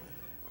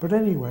 But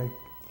anyway,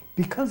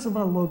 because of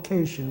our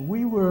location,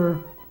 we were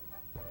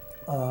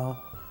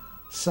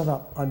set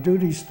up. Our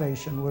duty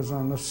station was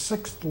on the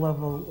 6th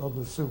level of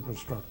the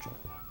superstructure.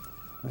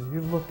 Now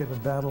you look at a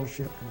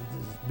battleship, and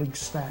there's this big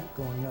stack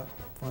going up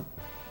front.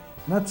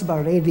 And that's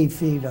about 80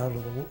 feet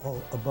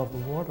above the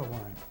water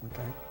line,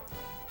 okay?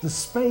 The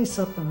space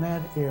up in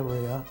that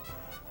area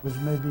was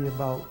maybe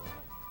about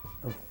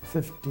a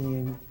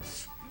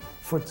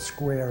 15-foot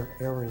square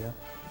area,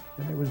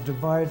 and it was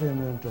divided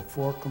into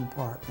 4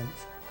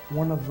 compartments.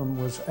 One of them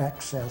was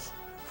access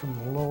from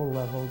the lower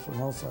levels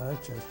and also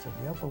access to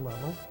the upper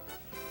level,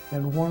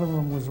 and one of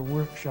them was a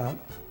workshop.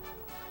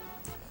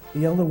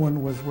 The other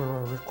one was where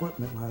our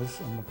equipment was,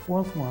 and the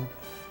 4th one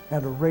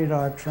had a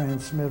radar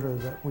transmitter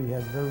that we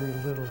had very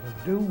little to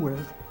do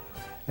with,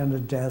 and a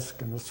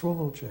desk and a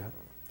swivel chair,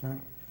 okay?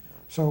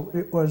 So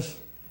it was,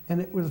 and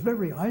it was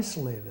very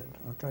isolated,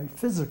 okay,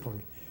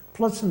 physically.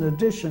 Plus, in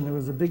addition, there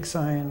was a big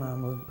sign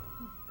on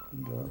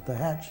the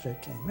hatch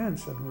that came in,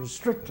 said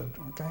restricted,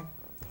 okay?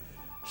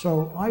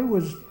 So I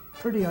was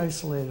pretty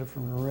isolated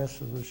from the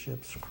rest of the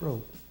ship's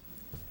crew.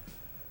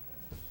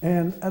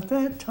 And at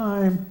that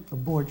time,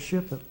 aboard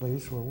ship at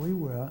least, where we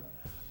were,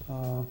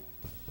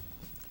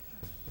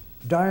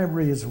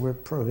 diaries were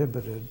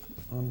prohibited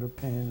under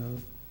pain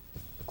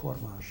of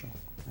court-martial.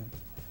 Okay?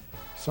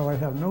 So I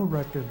have no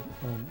record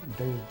of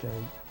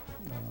day-to-day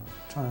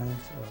times,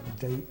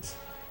 dates.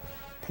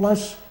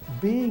 Plus,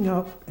 being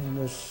up in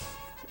this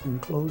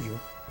enclosure,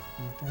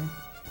 okay,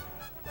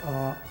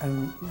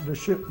 and the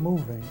ship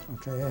moving,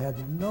 okay, I had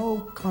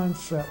no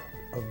concept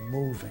of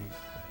moving.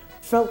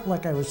 Felt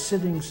like I was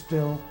sitting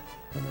still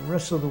and the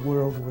rest of the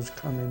world was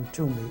coming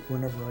to me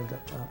whenever I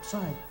got to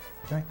outside,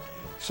 okay?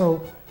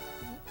 So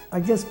I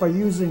guess by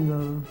using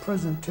the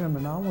present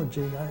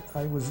terminology,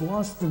 I was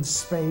lost in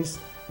space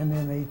and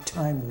in a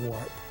time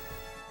warp.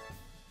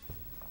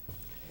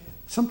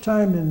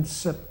 Sometime in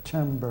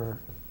September,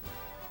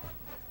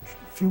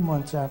 a few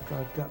months after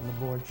I'd gotten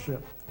aboard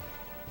ship,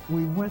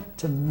 we went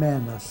to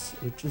Manus,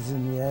 which is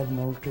in the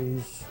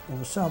Admiralties in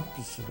the South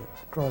Pacific,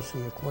 across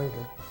the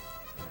equator.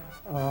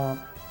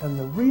 And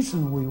the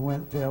reason we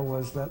went there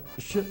was that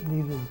the ship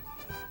needed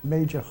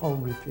major hull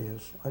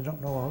repairs. I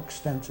don't know how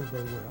extensive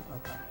they were.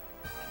 Okay.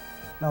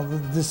 Now, the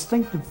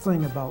distinctive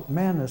thing about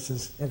Manus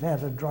is it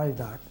had a dry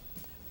dock.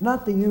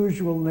 Not the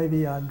usual Navy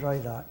Yard dry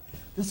dock.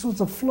 This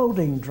was a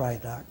floating dry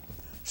dock.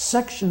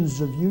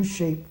 Sections of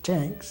U-shaped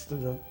tanks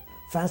that are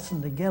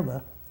fastened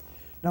together.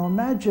 Now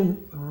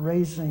imagine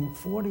raising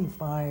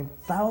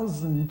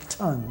 45,000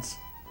 tons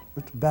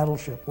with the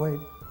battleship weight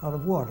out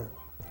of water.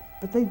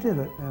 But they did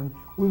it, and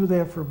we were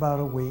there for about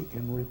a week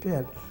and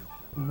repaired.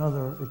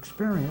 Another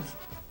experience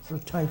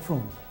was a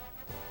typhoon,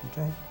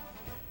 okay?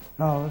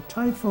 Now, a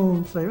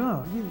typhoon, say,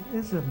 oh,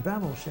 it's a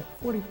battleship,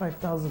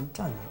 45,000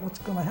 tons. What's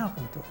going to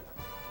happen to it?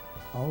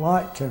 A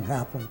lot can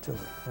happen to it,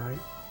 right?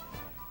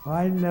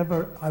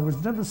 I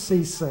was never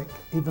seasick,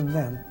 even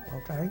then,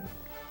 okay?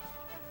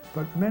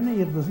 But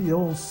many of the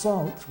old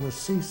salts were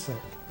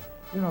seasick.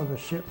 You know, the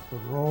ship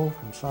would roll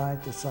from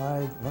side to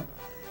side.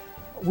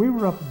 We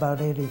were up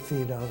about 80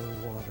 feet out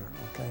of the water,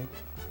 okay?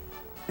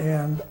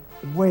 And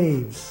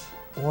waves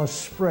or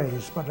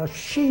sprays, but a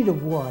sheet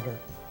of water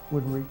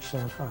would reach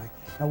that high.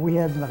 Now we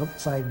had an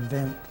outside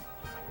vent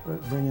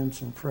bringing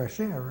some fresh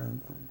air,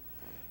 and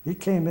he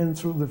came in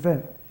through the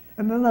vent.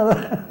 And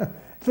another,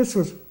 this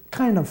was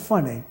kind of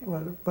funny,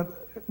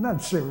 but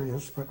not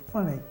serious, but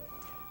funny.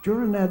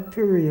 During that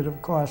period,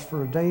 of course,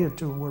 for a day or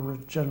two, we're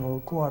at general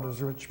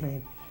quarters, which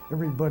means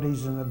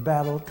everybody's in a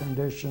battle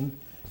condition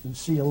in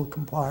sealed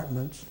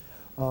compartments.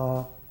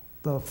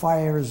 The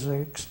fires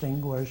are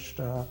extinguished,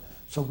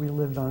 so we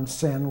lived on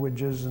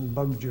sandwiches and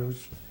bug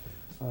juice.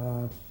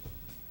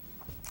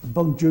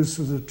 Bug juice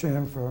was a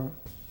term for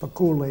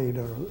Kool-Aid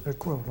or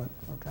equivalent,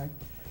 okay?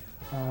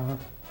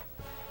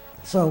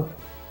 So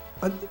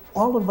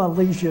all of our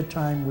leisure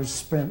time was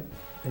spent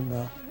in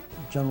the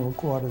general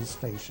quarters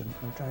station,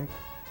 okay?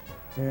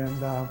 And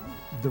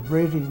the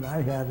rating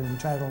I had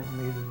entitled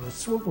me to the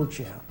swivel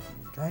chair,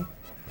 okay?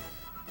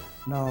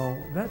 Now,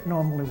 that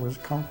normally was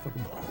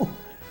comfortable.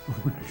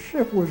 When the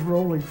ship was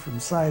rolling from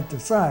side to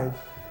side,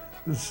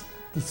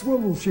 the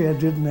swivel chair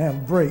didn't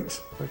have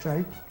brakes,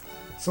 okay?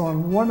 So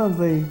on one of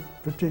the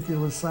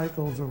particular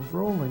cycles of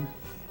rolling,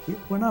 it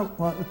went out,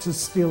 well, it's a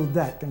steel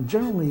deck, and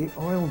generally he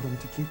oiled them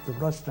to keep the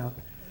rust down.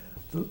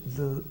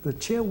 The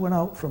chair went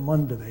out from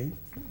under me,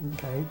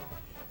 okay?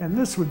 And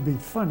this would be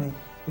funny,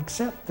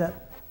 except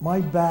that my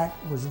back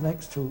was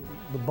next to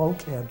the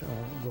bulkhead,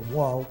 or the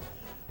wall,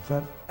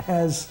 that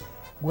has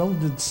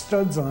welded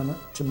studs on it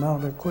to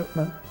mount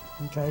equipment,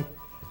 okay?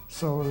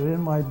 So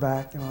in my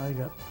back, and I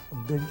got a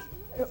big,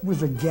 it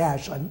was a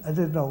gash. I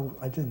didn't know,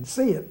 I didn't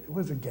see it. It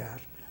was a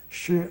gash.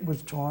 Shirt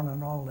was torn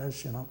and all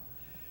this, you know.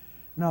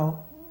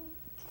 Now,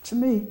 to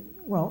me,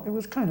 well, it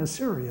was kind of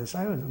serious.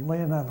 I was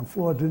laying on the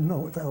floor, didn't know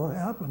what the hell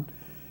happened.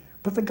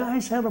 But the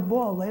guys had a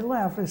ball. They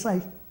laughed. They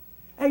say,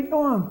 "Hey,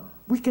 Norm,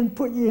 we can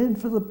put you in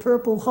for the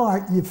Purple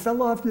Heart. You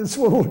fell off your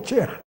swivel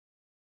chair."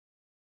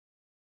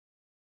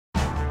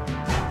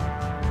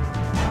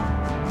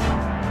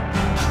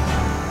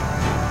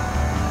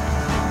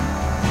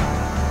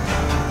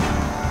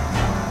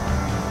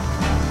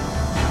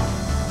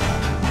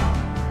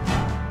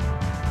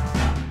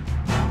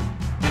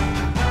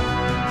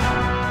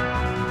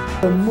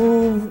 The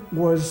move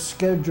was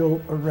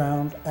scheduled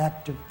around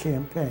active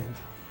campaigns.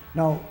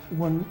 Now,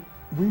 when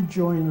we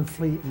joined the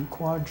fleet in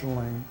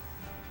Kwajalein,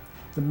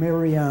 the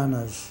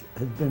Marianas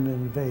had been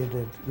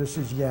invaded. This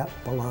is Yap,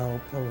 Palau,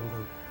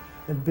 Peleliu.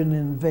 Had been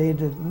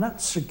invaded, not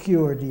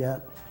secured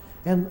yet,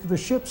 and the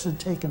ships had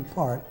taken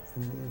part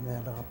in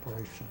that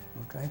operation,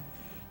 okay?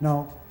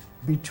 Now,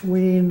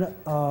 between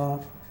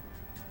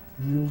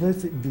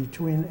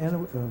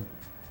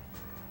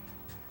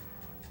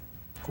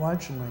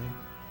Kwajalein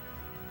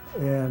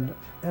and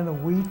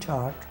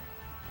Newport,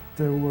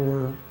 there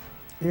were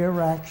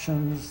air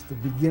actions, the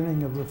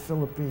beginning of the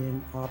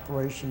Philippine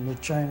operation, the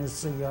China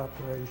Sea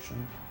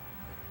operation.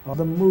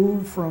 The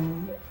move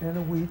from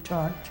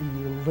Newport to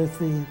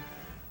Ulithi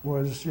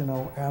was, you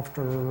know,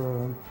 after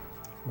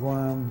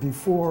Guam,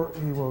 before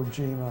Iwo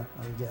Jima,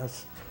 I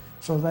guess.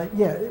 So that,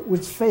 yeah, it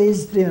was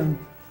phased in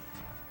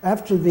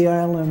after the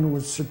island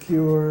was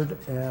secured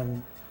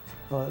and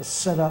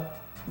set up.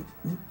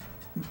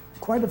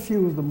 Quite a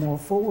few of the more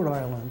forward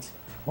islands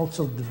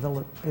also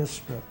developed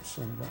airstrips,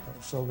 and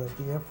so that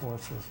the Air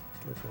Forces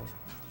could go.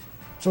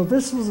 So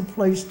this was a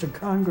place to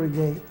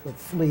congregate the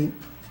fleet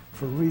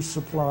for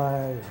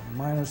resupply,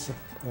 minor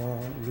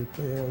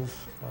repairs,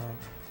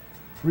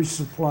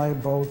 resupply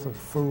both of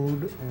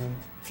food and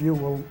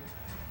fuel.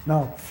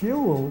 Now,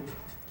 fuel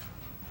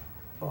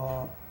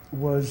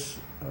was,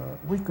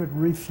 we could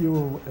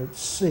refuel at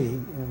sea,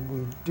 and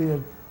we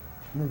did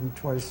maybe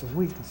twice a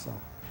week or so,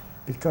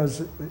 because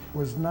it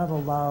was not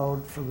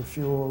allowed for the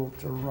fuel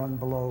to run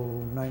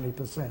below 90%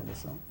 or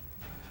something.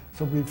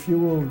 So we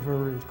fueled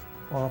very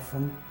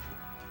often.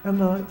 And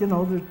you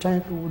know, the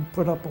tanker would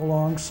put up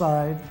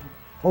alongside,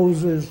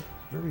 hoses,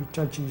 very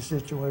touchy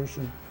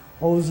situation,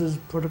 hoses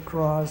put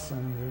across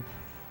and they're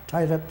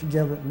tied up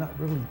together, not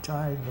really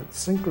tied, but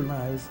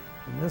synchronized,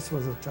 and this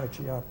was a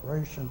touchy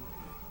operation.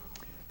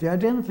 The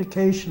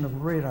identification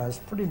of radar is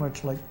pretty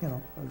much like, you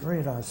know, a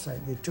radar set.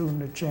 You tune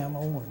the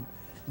channel and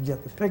you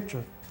get the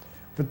picture.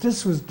 But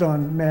this was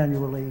done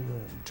manually,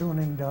 a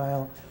tuning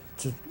dial,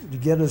 to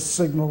get a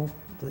signal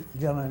that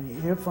you got on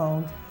your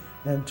earphones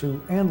and to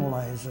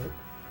analyze it.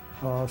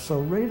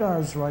 So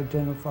radars are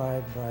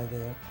identified by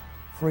their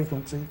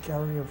frequency,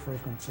 carrier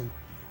frequency,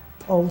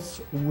 pulse,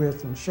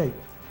 width, and shape.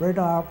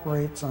 Radar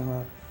operates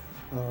on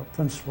a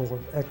principle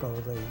of echo.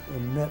 They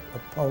emit a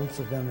pulse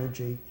of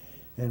energy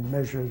and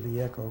measure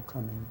the echo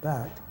coming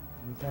back,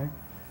 okay?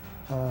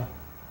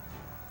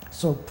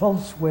 So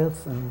pulse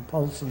width and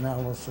pulse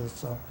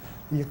analysis.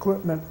 The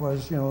equipment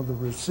was, you know, the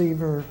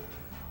receiver,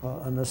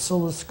 an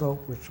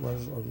oscilloscope, which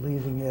was a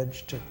leading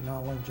edge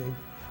technology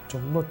to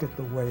look at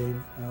the wave,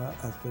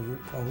 at the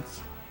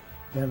pulse,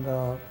 and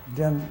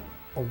then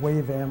a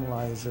wave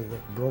analyzer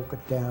that broke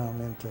it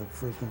down into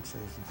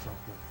frequencies and stuff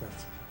like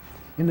this.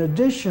 In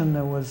addition,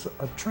 there was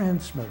a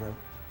transmitter,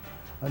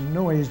 a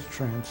noise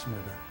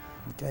transmitter,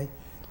 okay?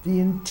 The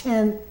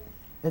intent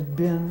had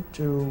been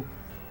to,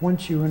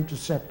 once you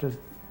intercepted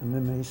an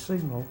enemy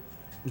signal,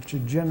 it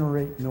should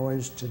generate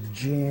noise to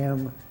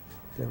jam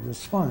the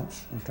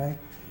response, okay?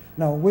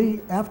 Now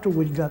after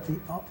we got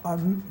our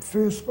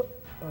first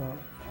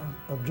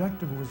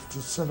objective was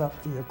to set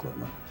up the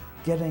equipment,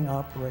 getting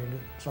operated.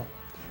 So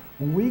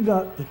when we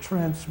got the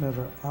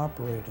transmitter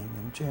operating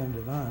and turned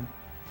it on,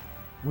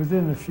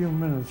 within a few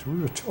minutes we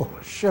were told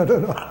to shut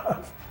it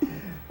off.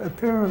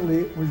 Apparently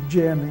it was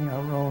jamming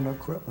our own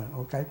equipment,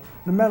 okay?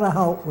 No matter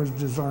how it was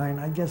designed,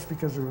 I guess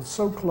because it was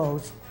so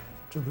close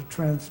to the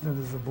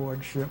transmitters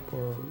aboard ship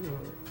or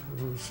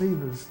the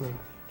receivers that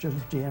just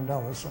jammed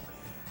out. So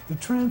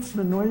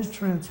the noise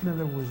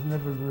transmitter was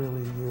never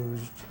really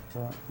used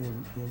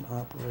in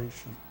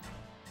operation.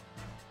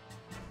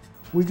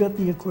 We got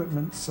the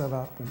equipment set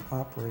up and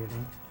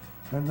operating,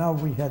 and now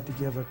we had to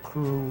get a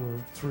crew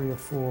of 3 or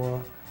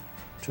 4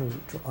 to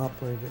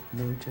operate it,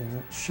 maintain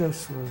it.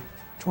 Shifts were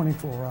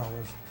 24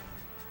 hours,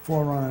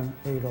 4 on,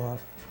 8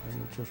 off,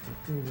 and it just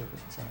repeated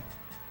itself.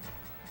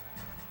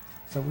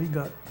 So we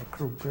got a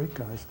crew, great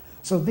guys.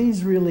 So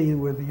these really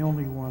were the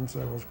only ones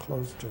I was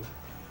close to.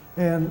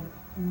 And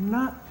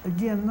not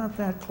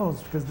that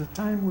close, because the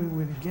time we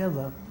were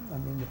together, I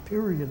mean, the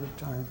period of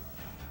time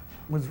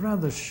was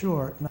rather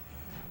short.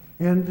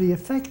 And the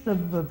effect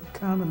of the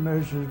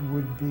countermeasures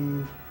would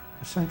be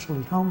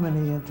essentially how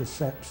many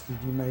intercepts did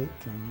you make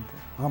and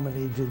how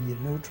many did you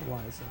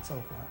neutralize and so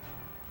forth.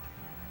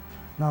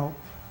 Now,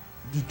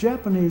 the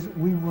Japanese,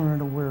 we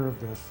weren't aware of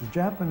this. The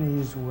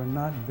Japanese were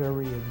not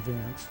very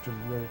advanced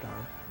in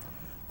radar.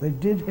 They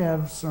did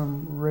have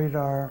some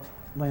radar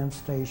land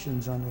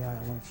stations on the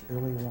islands,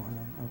 early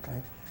warning,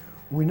 okay?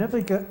 We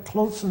never got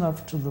close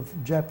enough to the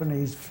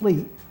Japanese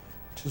fleet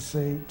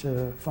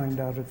to find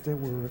out if they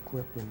were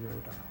equipped with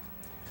radar.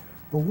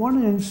 But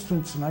one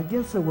instance, and I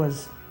guess it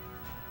was,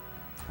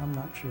 I'm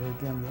not sure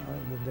again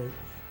the date,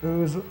 it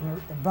was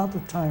about the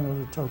time of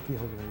the Tokyo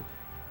raid,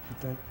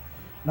 okay?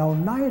 Now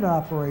night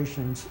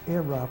operations,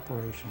 air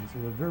operations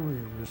were very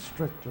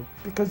restricted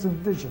because of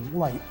vision,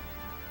 light,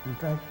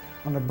 okay?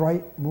 On a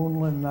bright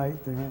moonlit night.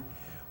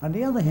 On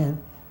the other hand,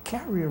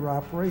 carrier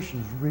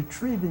operations,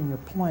 retrieving a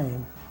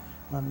plane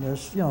on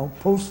this,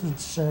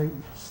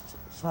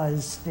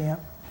 postage-sized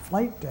stamp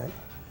flight deck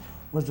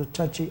was a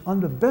touchy,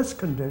 under best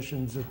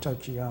conditions, a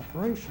touchy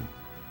operation.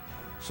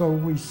 So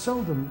we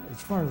seldom,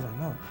 as far as I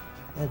know,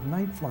 had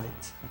night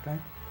flights, okay?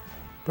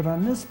 But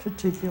on this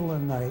particular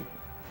night,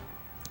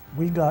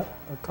 we got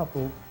a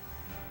couple,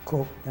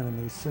 quote,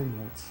 enemy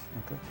signals,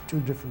 okay? 2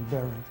 different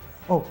bearings.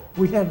 Oh,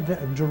 we had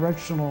a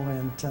directional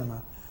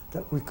antenna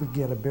that we could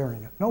get a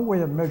bearing at. No way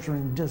of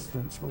measuring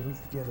distance, but we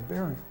could get a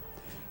bearing.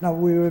 Now,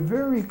 we were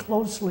very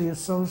closely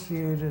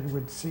associated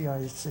with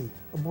CIC,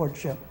 aboard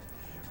ship,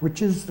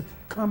 which is the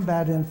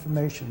Combat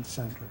Information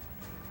Center.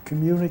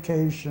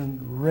 Communication,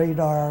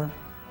 radar,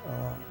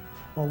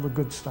 all the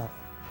good stuff.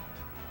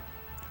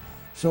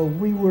 So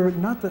we were,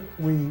 not that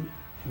we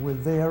were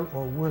there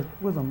or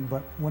worked with them,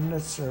 but when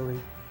necessary,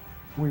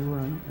 we were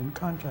in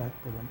contact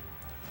with them.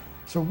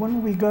 So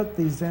when we got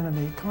these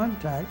enemy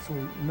contacts, we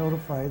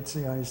notified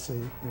CIC,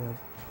 we have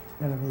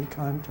enemy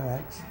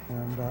contacts,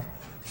 and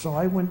so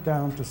I went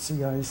down to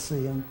CIC,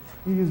 and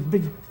we used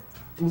big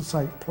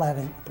lucite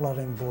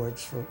plotting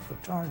boards for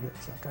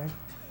targets, okay?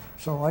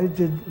 So I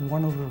did,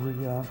 one of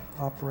the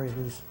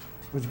operators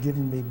was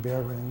giving me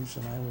bearings,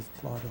 and I was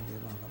plotting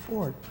it on the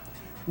board.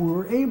 We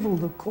were able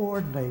to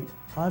coordinate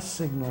our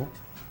signal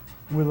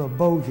with a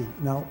bogey.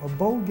 Now, a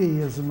bogey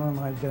is an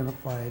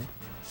unidentified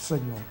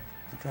signal,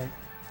 okay?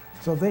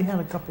 So they had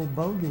a couple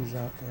bogeys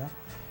out there,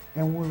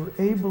 and we were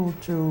able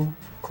to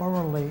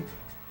correlate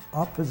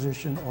our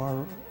position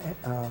or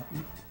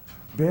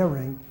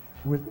bearing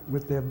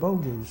with their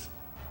bogeys.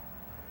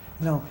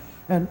 Now,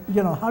 and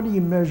how do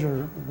you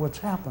measure what's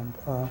happened?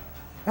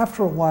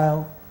 After a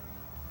while,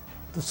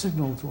 the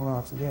signals went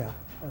off the air,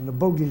 and the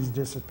bogeys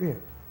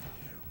disappeared.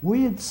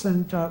 We had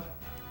sent up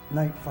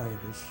night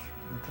fighters.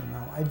 Okay,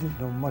 now, I didn't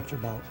know much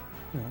about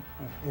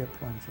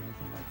airplanes or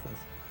anything like this,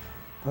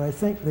 but I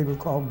think they were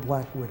called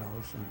Black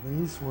Widows, and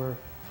these were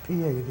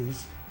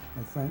P-80s,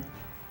 I think.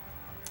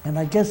 And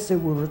I guess they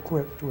were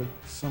equipped with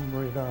some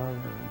radar or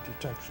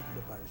detection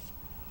device.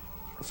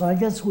 So I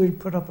guess we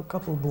put up a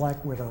couple of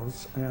Black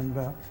Widows, and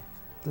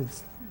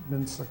it's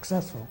been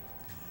successful.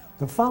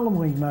 The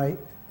following night,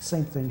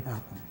 same thing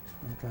happened,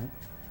 okay?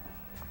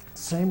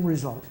 Same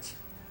results.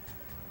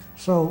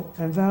 So,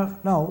 and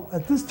now,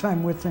 at this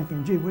time we're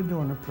thinking, gee, we're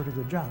doing a pretty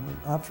good job.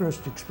 Our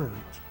first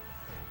experience,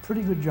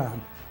 pretty good job.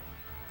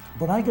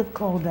 But I get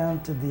called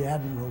down to the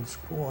Admiral's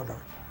quarter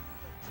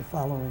the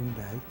following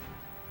day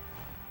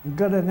and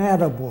got an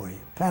attaboy,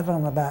 pat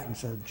on the back and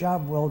said,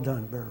 job well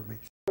done, Berube.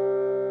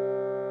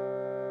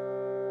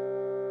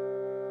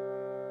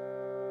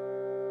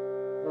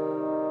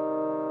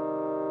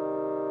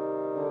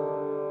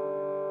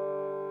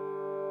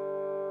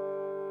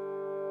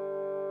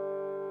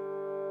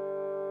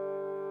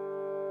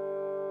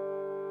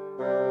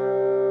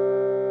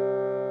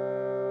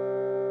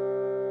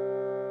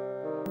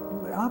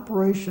 The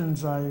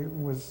operations I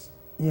was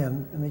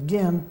in, and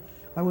again,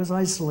 I was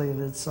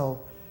isolated,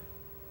 so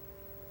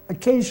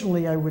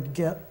occasionally I would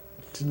get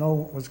to know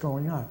what was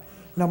going on.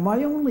 Now,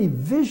 my only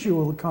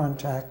visual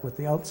contact with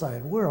the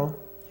outside world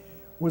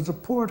was a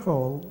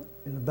porthole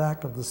in the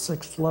back of the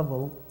 6th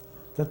level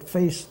that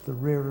faced the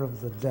rear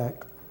of the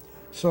deck,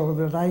 so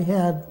that I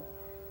had,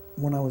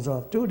 when I was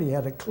off duty,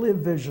 had a clear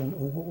vision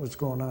of what was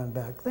going on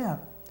back there.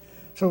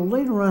 So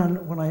later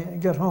on, when I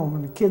get home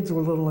and the kids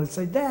were little, I'd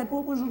say, "Dad,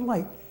 what was it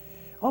like?"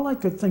 All I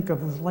could think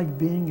of was like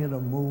being in a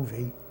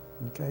movie,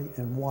 okay,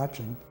 and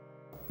watching.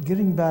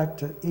 Getting back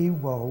to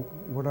Iwo,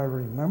 what I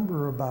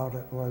remember about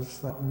it was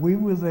that we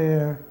were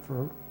there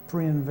for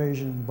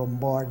pre-invasion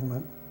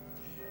bombardment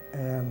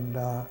and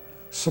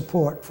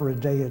support for a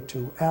day or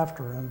two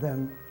after, and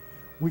then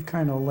we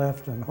kind of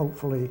left, and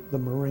hopefully the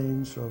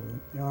Marines or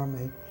the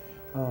Army,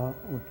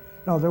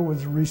 no, there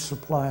was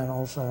resupply and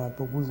all that,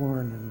 but we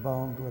weren't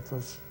involved with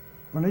this.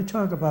 When they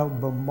talk about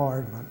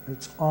bombardment,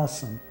 it's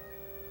awesome.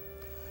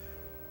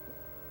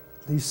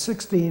 These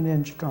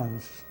 16-inch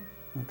guns,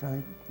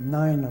 okay,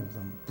 9 of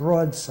them,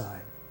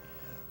 broadside,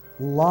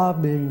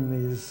 lobbing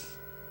these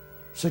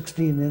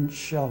 16-inch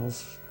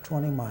shells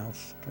 20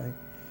 miles, okay?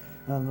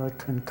 And the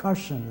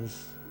concussion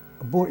is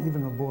aboard,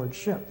 even aboard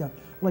ship, yeah,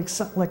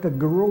 like a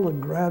gorilla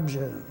grabs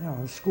you, you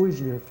know, squeeze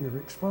you if you're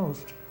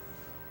exposed.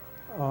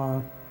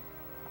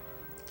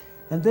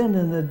 And then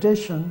in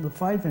addition, the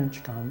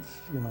 5-inch guns,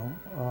 you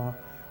know,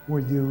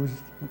 were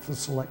used for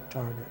select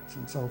targets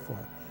and so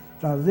forth.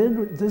 Now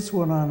this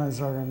went on,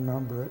 as I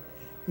remember it,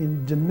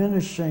 in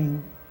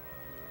diminishing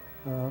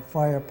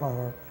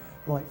firepower,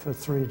 like for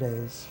 3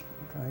 days,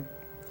 okay?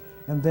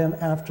 And then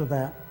after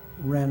that,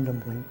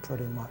 randomly,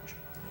 pretty much.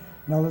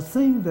 Now the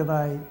thing that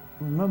I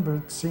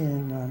remembered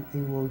seeing on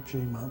Iwo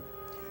Jima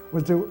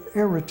was there were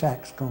air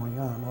attacks going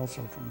on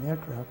also from the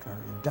aircraft carrier,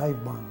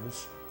 dive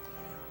bombers.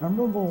 I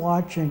remember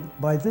watching,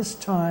 by this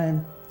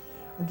time,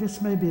 I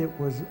guess maybe it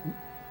was,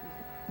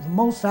 the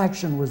most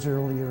action was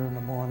earlier in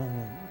the morning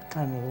and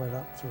kind of lit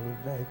up through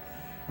the day.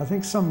 I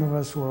think some of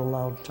us were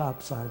allowed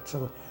topside.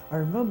 So I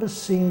remember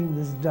seeing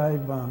this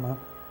dive bomber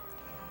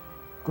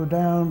go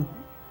down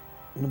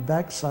the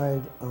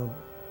backside of,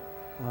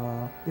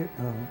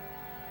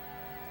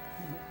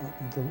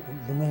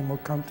 the name will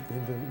come to me,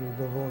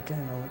 the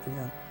volcano at the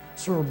end,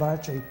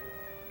 Suribachi.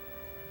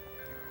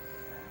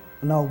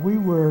 Now we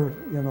were,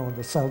 you know,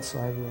 the south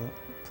side,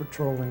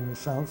 patrolling the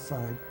south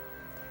side,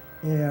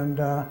 and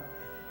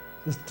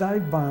this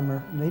dive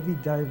bomber, Navy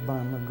dive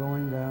bomber,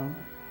 going down.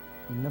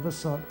 Never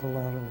saw it pull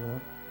out of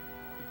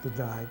the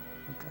dive.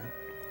 Okay.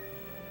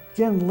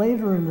 Again,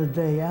 later in the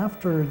day,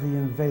 after the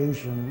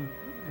invasion,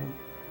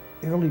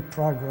 early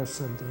progress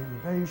of the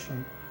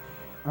invasion,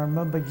 I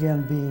remember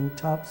again being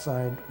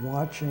topside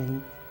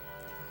watching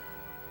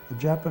a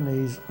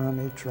Japanese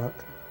army truck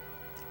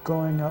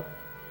going up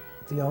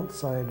the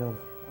outside of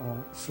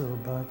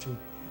Suribachi,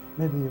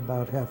 maybe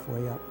about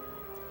halfway up.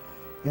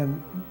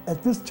 And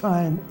at this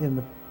time, in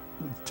the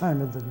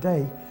time of the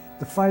day,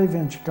 the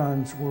 5-inch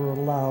guns were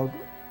allowed,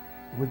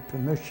 with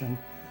permission,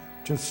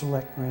 to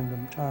select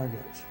random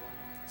targets.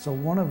 So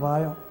one of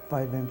our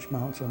 5-inch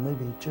mounts, or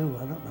maybe 2,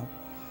 I don't know,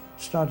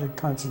 started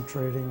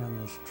concentrating on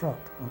this truck,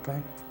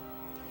 okay?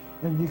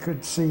 And you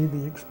could see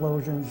the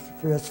explosions,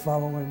 first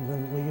following,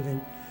 then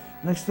leading.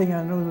 Next thing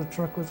I knew, the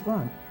truck was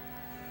gone.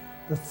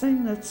 The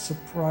thing that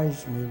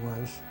surprised me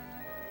was,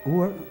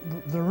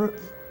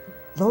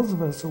 those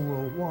of us who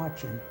were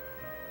watching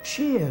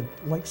cheered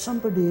like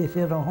somebody had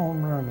hit a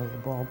home run at the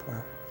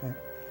ballpark. Okay?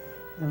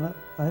 And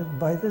I,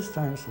 by this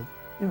time, I said,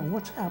 you know,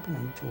 what's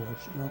happening to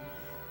us? You know,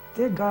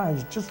 they're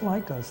guys just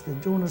like us. They're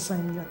doing the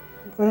same thing.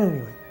 But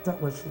anyway, that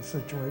was the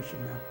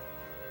situation now.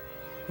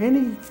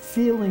 Any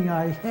feeling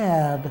I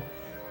had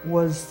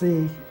was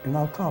the, and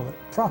I'll call it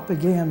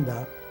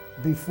propaganda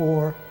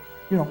before,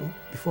 you know,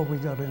 before we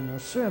got into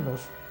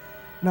service.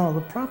 Now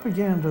the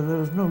propaganda, there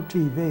was no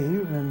TV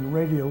and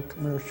radio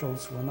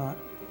commercials were not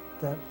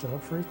that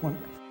frequent.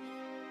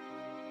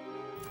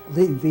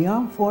 The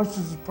armed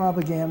forces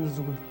propagandas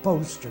with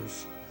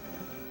posters,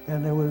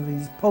 and there were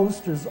these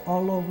posters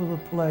all over the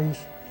place,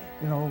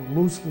 you know,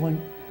 loose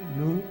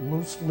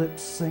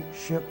lips sink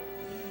ship,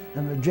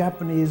 and the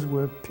Japanese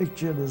were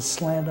pictured as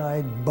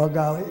slant-eyed,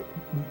 bug-eyed,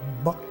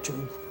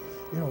 buck-toothed,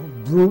 you know,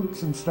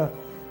 brutes and stuff,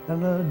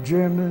 and the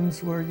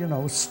Germans were, you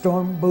know,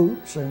 storm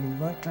boots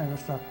and that kind of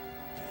stuff.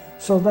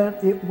 So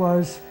that it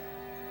was,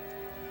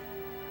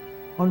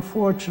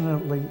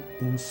 unfortunately,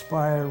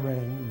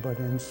 inspiring, but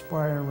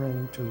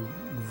inspiring to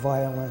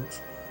violence.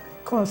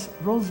 Of course,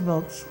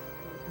 Roosevelt's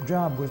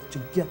job was to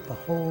get the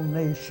whole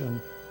nation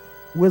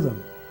with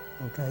him,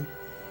 okay?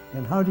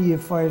 And how do you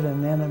fight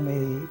an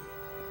enemy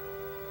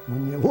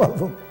when you love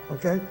them,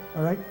 okay?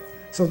 All right?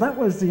 So that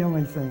was the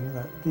only thing,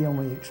 the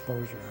only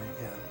exposure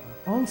I had.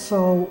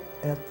 Also,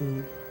 at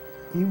the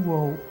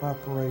Iwo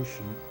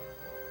operation,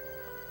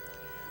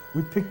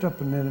 we picked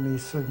up an enemy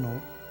signal,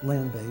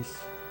 land base,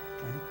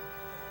 okay?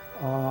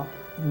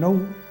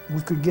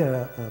 We could get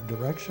a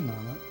direction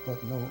on it,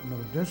 but no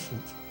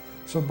distance.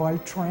 So by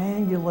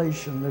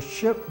triangulation, the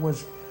ship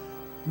was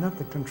not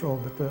the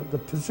control, but the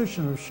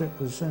position of the ship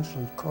was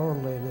essentially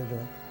correlated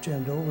or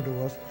turned over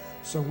to us,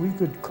 so we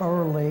could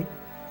correlate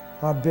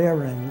our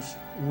bearings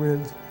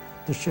with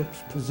the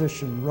ship's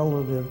position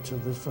relative to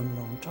this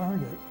unknown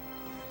target.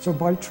 So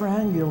by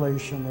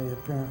triangulation, they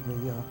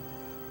apparently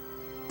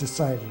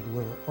decided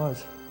where it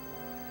was.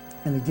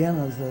 And again,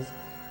 as the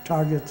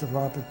targets of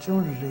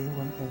opportunity,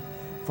 when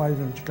the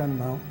 5-inch gun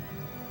mount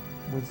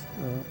was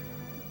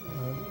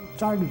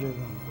targeted on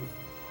them.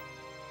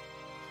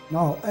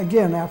 Now,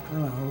 again, after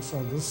an hour or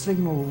so, the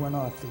signal went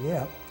off the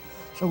air.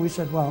 So we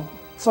said, well,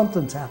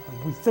 something's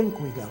happened. We think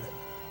we got it.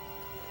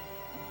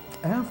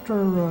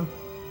 After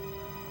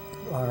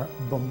our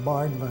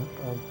bombardment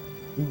of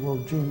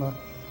Iwo Jima,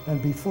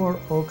 and before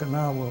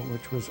Okinawa,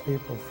 which was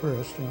April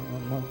 1st, a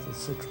month or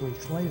 6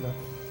 weeks later,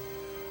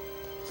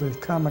 the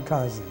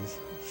kamikazes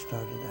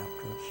started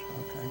after us,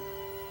 okay?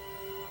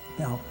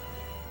 Now,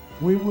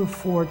 we were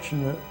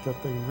fortunate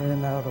that they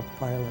ran out of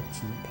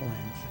pilots and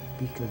planes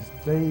because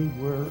they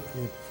were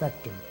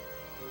effective,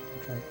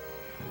 okay?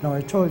 Now,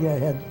 I told you I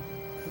had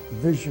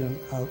vision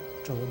out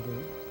to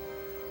the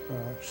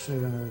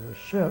stern of the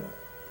ship,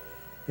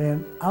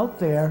 and out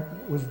there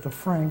was the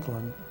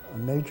Franklin, a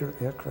major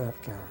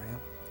aircraft carrier,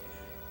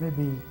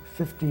 maybe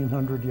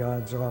 1,500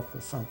 yards off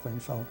or something,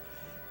 so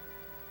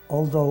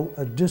although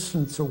a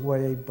distance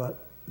away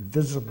but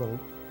visible,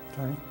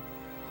 okay?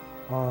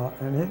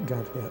 And it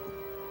got hit.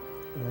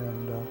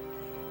 And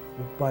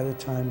by the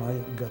time I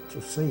got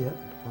to see it,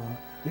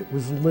 it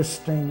was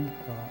listing,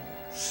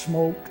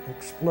 smoke,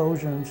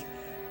 explosions,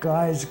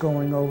 guys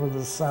going over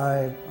the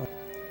side.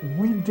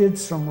 We did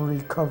some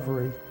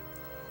recovery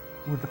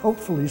with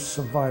hopefully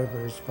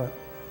survivors, but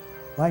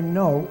I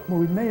know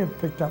we may have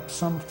picked up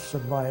some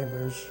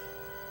survivors,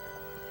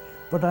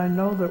 but I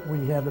know that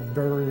we had a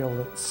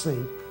burial at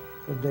sea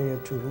a day or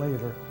two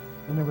later,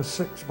 and there were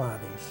 6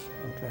 bodies,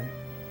 okay?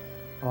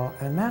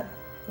 And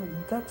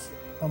that's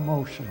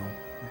emotional,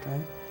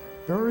 okay?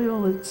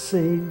 Burial at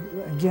sea,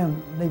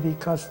 again, Navy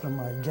custom,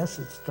 I guess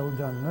it's still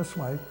done this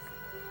way,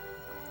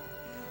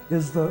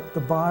 is the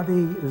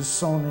body is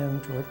sewn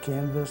into a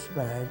canvas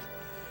bag,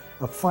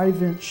 a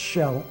 5-inch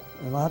shell,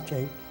 an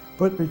latte,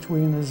 put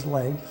between his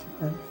legs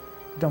and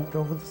dumped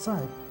over the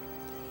side.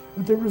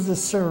 But there was a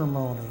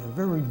ceremony, a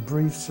very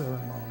brief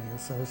ceremony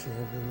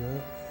associated with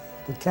it.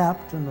 The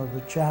captain or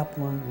the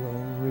chaplain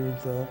will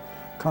read the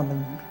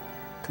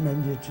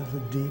commend you to the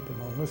deep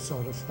and all this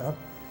sort of stuff.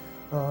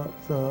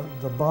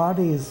 The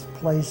body is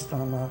placed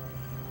on a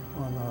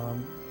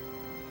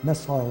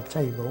mess hall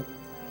table.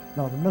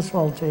 Now the mess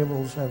hall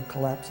tables have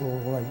collapsible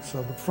legs,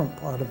 so the front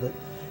part of it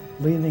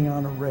leaning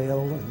on a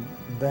rail and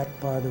the back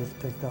part is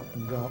picked up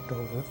and dropped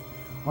over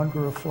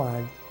under a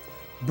flag.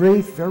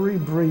 Brief, very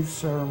brief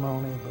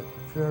ceremony, but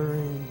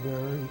very,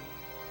 very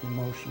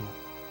emotional.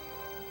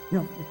 You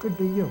know, it could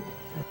be you.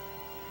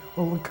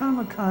 Well, the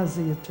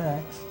kamikaze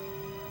attacks,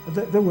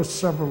 there were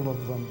several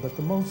of them, but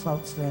the most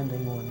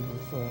outstanding one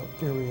was,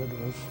 period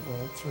was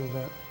through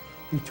that,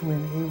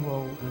 between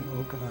Iwo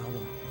and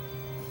Okinawa.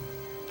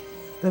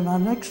 Then our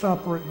next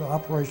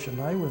operation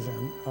I was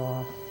in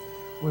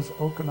was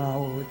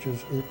Okinawa, which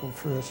is April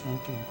 1st,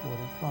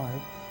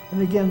 1945.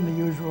 And again, the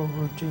usual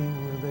routine,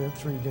 we were there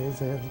 3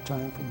 days ahead of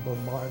time for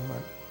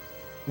bombardment,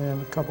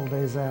 and a couple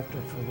days after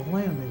for the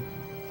landing.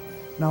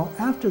 Now,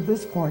 after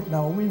this point,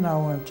 we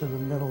now enter the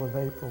middle of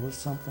April or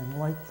something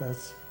like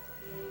this,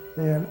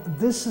 and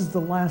this is the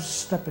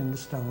last stepping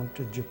stone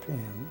to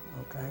Japan,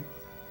 okay?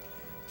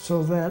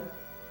 So that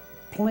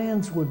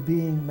plans were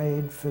being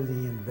made for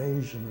the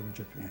invasion of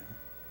Japan.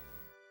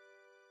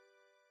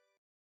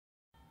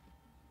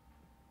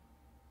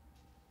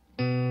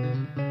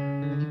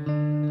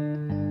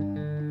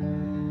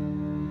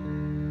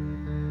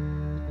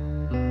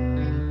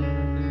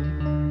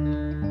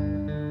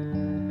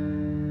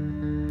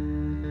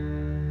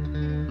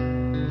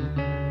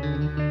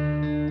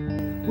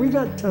 We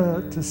got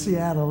to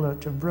Seattle,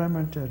 to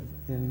Bremerton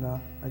in,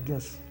 I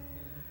guess,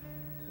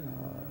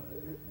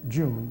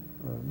 June,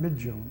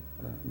 mid-June,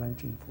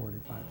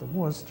 1945. The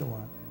war's still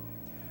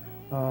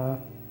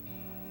on.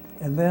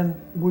 And then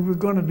we were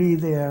going to be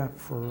there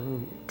for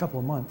a couple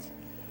of months.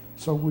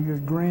 So we were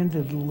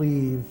granted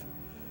leave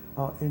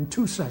in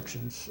 2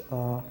 sections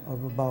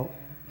of about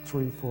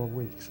 3-4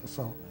 weeks or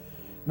so.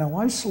 Now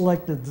I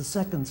selected the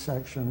second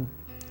section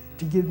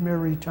to give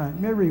Mary time.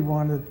 Mary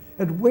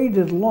had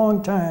waited a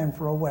long time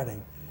for a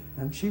wedding,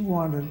 and she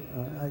wanted,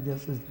 I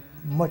guess, as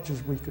much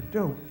as we could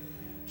do.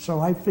 So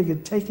I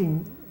figured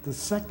taking the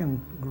second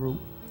group,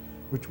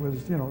 which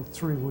was,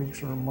 3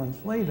 weeks or a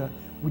month later,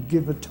 would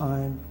give her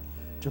time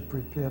to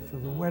prepare for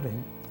the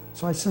wedding.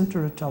 So I sent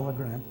her a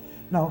telegram.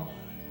 Now,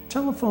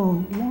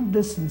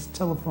 long-distance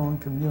telephone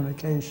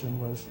communication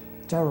was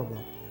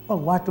terrible. Well,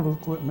 lack of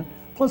equipment,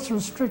 plus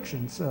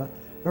restrictions.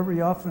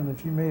 Very often,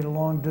 if you made a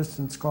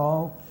long-distance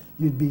call,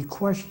 you'd be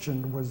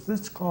questioned, was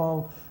this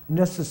call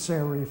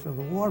necessary for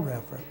the war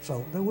effort?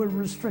 So there were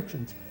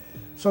restrictions.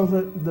 So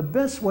the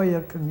best way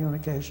of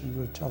communication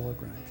was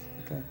telegrams,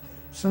 okay?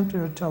 Sent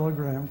her a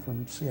telegram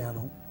from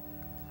Seattle.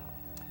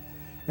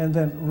 and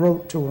then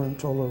wrote to her and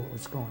told her what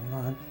was going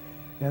on,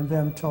 and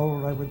then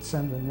told her I would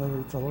send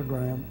another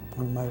telegram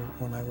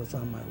when I was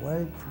on my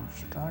way from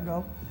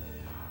Chicago.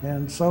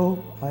 And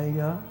so I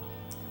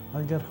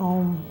got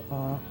home,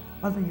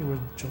 I think it was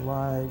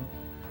July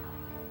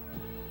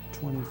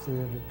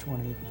 23rd or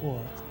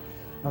 24th.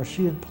 Now,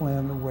 she had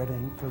planned the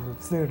wedding for the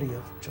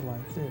 30th, July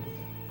 30th,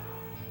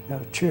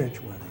 at a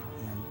church wedding.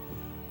 And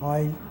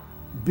I,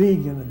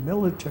 being in the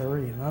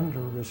military and under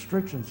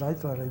restrictions, I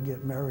thought I'd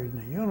get married in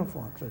a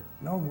uniform. I said,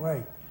 no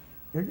way,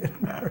 you're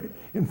getting married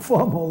in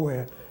formal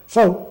wear.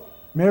 So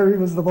Mary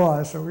was the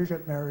boss, so we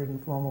got married in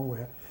formal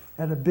wear.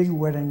 Had a big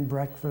wedding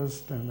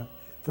breakfast, and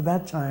for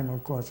that time,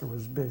 of course, it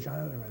was big. I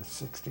don't know, it was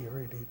 60 or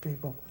 80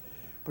 people.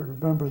 But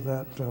remember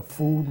that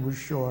food was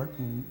short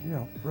and, you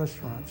know,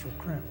 restaurants were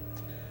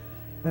crimped.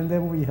 And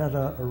then we had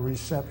a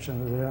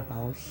reception at their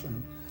house.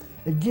 And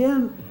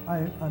again,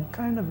 I'm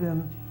kind of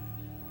in,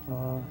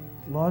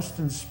 lost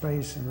in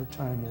space in the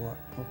time warp.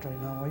 Okay,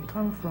 now I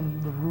come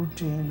from the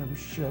routine of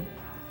ship,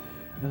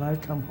 and I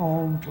come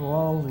home to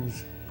all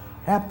these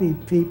happy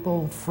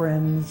people,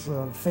 friends,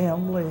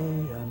 family,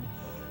 and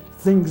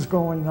things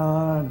going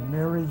on,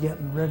 Mary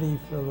getting ready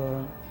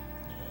for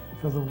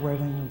the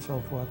wedding and so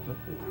forth, but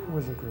it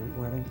was a great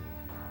wedding.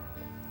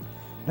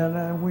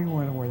 And we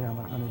went away on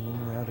a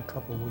honeymoon. We had a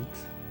couple of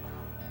weeks.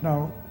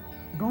 Now,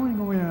 going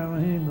away on a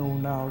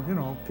honeymoon now, you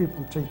know,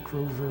 people take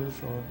cruises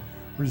or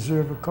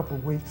reserve a couple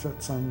of weeks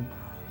at some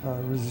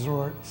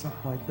resort,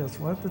 something like this.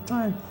 Well, at the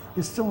time,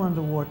 you're still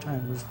under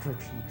wartime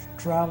restrictions.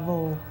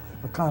 Travel,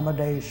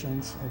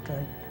 accommodations,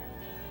 okay?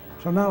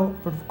 So now,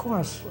 but of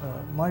course,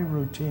 my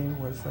routine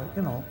was that,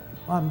 you know,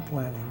 I'm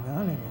planning the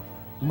honeymoon.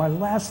 My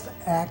last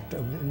act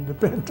of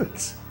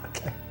independence,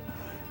 okay?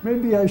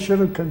 Maybe I should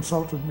have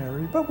consulted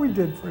Mary, but we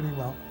did pretty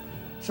well.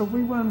 So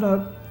we wound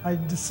up, I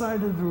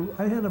decided to,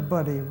 I had a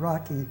buddy,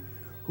 Rocky,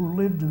 who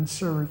lived in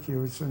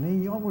Syracuse, and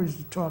he always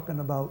was talking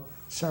about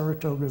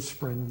Saratoga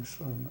Springs,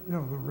 and, you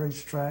know, the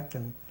racetrack,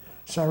 and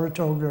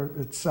Saratoga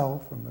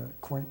itself, and the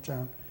quaint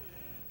town.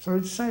 So I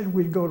decided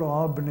we'd go to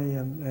Albany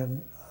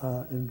and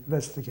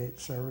investigate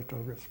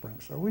Saratoga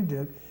Springs. So we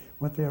did,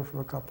 went there for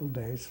a couple of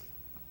days,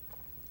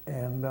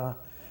 and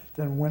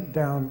then went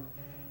down,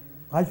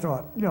 I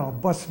thought, you know,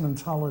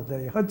 busman's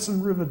holiday,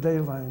 Hudson River Day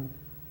Line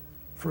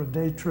for a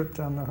day trip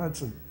down the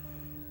Hudson.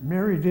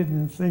 Mary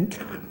didn't think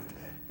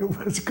it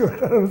was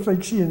good. I don't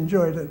think she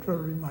enjoyed it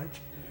very much.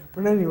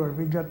 But anyway,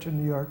 we got to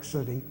New York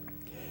City.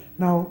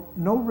 Now,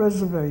 no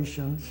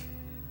reservations.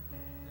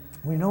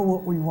 We know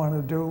what we want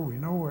to do. We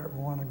know where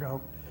we want to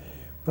go.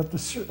 But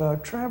the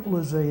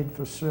traveler's aid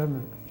for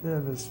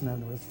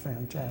servicemen was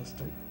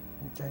fantastic,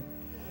 okay?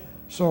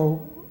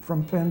 So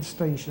from Penn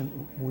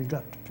Station, we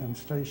got to Penn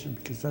Station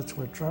because that's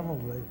where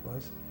travel aid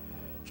was.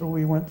 So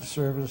we went to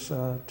service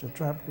to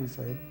traveler's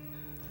aid,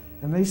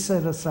 and they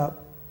set us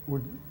up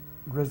with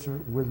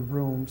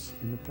rooms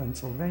in the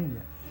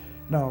Pennsylvania.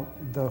 Now,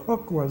 the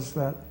hook was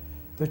that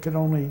they could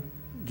only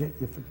get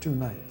you for 2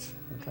 nights,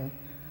 okay?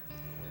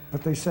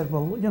 But they said,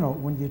 well, you know,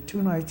 when your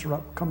 2 nights are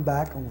up, come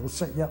back and we'll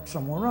set you up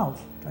somewhere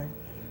else, okay?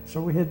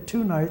 So we had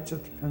 2 nights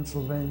at the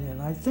Pennsylvania,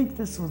 and I think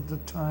this was the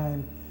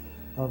time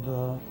of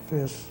the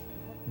first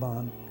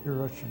bomb,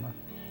 Hiroshima.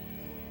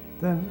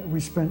 Then we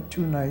spent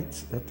 2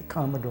 nights at the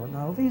Commodore.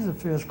 Now, these are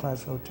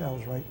first-class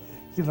hotels, right?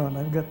 You know, and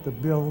I've got the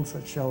bills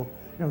that show,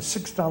 you know,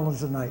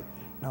 $6 a night.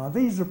 Now,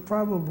 these are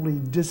probably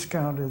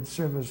discounted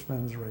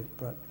servicemen's rate,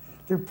 but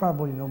they're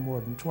probably no more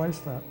than twice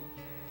that.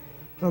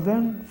 So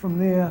then, from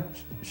there,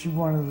 she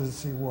wanted to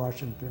see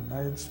Washington.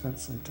 I had spent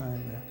some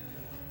time there.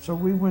 So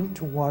we went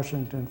to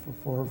Washington for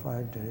 4 or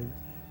 5 days,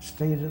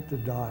 stayed at the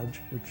Dodge,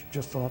 which is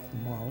just off the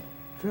mall,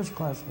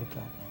 first-class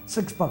hotel,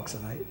 $6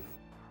 a night.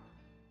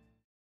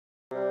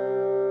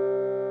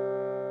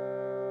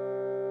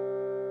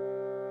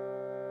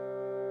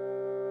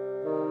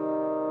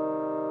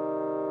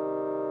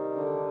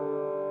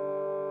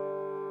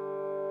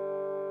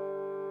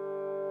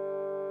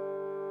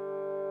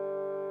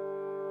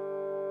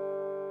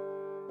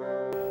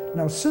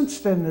 Now, since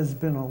then, there's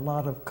been a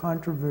lot of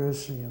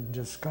controversy and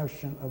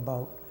discussion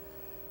about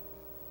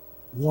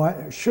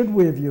why should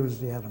we have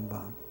used the atom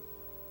bomb.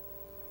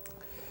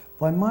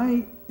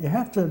 You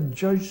have to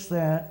judge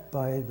that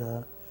by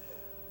the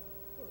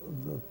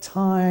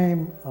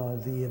time,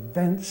 the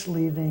events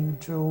leading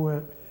to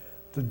it,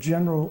 the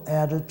general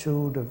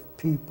attitude of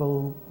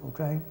people,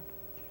 okay?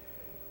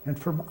 And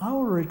from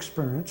our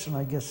experience, and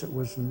I guess it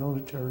was the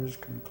military's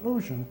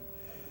conclusion,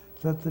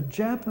 that the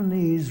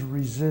Japanese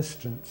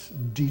resistance,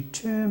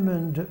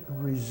 determined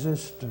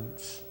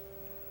resistance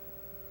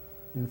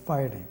in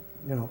fighting,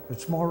 you know,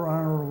 it's more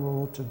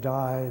honorable to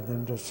die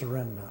than to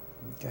surrender,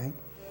 okay?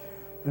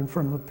 And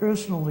from the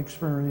personal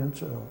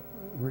experience,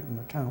 written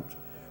accounts,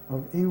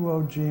 of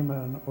Iwo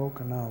Jima and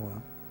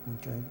Okinawa,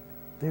 okay,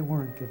 they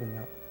weren't giving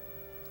up.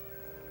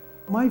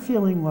 My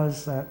feeling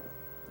was that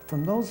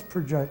from those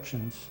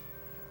projections,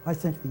 I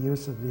think the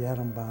use of the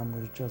atom bomb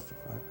was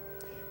justified.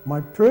 My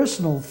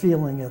personal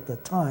feeling at the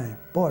time,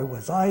 boy,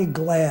 was I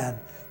glad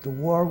the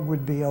war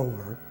would be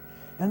over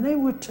And they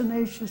were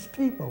tenacious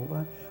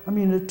people. I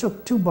mean, it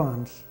took 2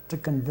 bombs to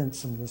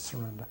convince them to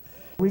surrender.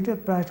 We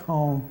get back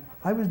home.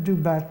 I was due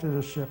back to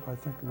the ship, I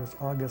think it was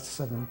August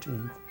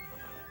 17th.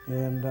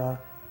 And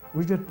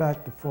we get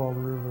back to Fall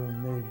River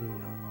maybe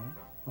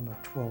on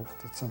the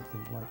 12th or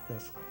something like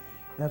this.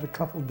 Had a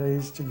couple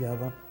days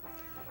together.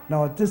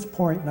 Now at this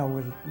point,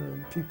 with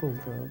people,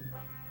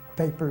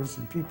 papers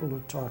and people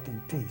are talking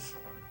peace.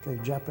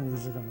 Okay,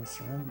 Japanese are going to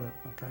surrender,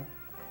 okay?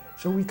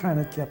 So we kind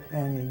of kept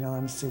hanging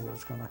on to see what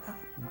was going to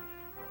happen.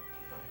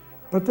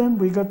 But then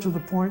we got to the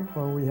point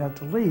where we had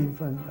to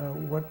leave,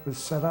 and what was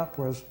set up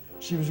was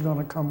she was going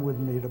to come with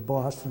me to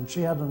Boston.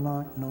 She had an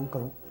aunt and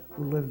uncle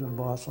who lived in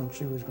Boston.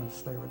 She was going to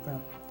stay with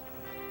them.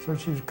 So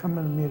she was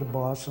coming to me to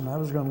Boston. I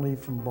was going to leave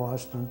from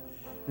Boston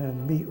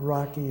and meet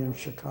Rocky in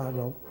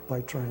Chicago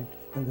by train,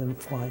 and then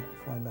fly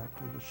back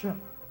to the ship.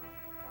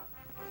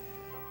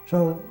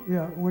 So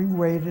yeah, we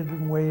waited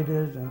and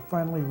waited, and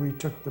finally we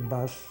took the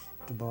bus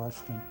to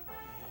Boston.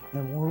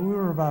 And when we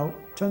were about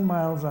 10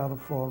 miles out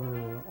of Fall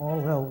River,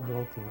 all hell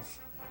broke loose.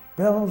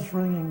 Bells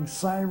ringing,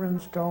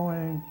 sirens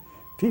going,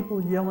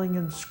 people yelling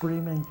and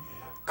screaming,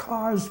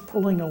 cars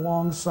pulling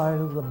alongside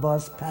of the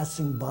bus,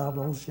 passing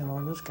bottles, you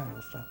know, this kind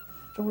of stuff.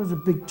 So it was a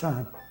big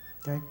time,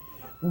 okay?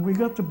 When we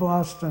got to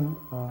Boston,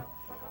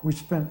 we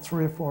spent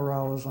 3 or 4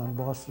 hours on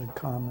Boston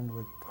Common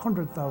with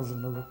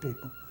 100,000 other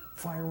people.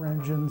 Fire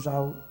engines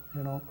out,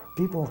 you know,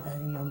 people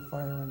hanging on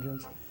fire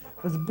engines.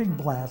 It was a big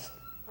blast.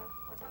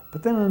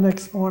 But then the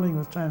next morning it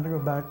was time to go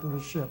back to the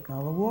ship.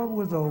 Now the war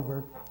was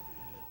over,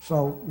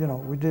 so, you know,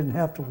 we didn't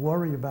have to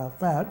worry about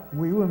that.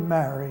 We were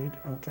married,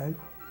 okay,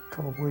 a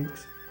couple of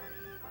weeks.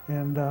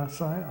 And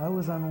so I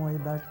was on the way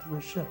back to the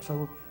ship.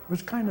 So it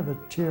was kind of a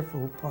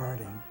tearful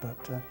parting,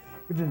 but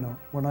we didn't know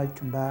when I'd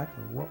come back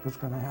or what was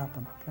going to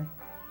happen, okay?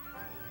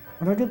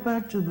 When I get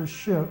back to the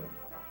ship,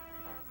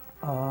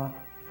 the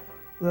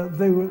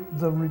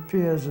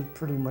repairs had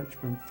pretty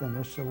much been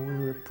finished, so we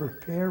were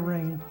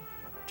preparing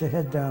to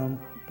head down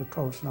the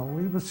coast. Now,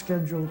 we were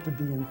scheduled to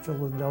be in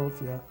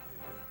Philadelphia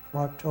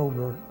for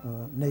October,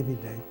 Navy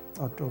Day,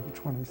 October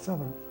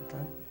 27th,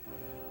 okay?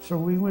 So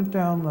we went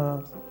down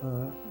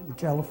the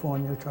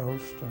California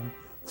coast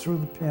through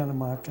the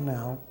Panama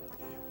Canal.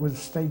 We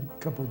stayed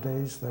a couple of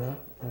days there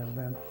and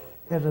then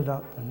headed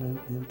up and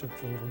then into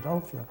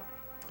Philadelphia,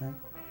 okay?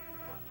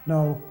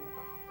 Now,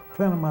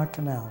 Panama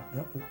Canal,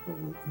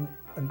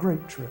 a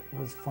great trip. It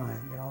was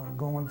fine, you know,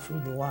 going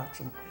through the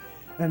locks.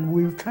 And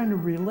we kind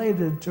of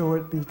related to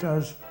it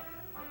because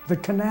the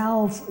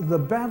canals, the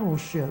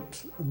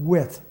battleship's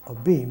width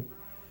of beam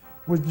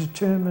was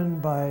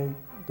determined by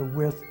the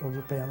width of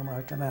the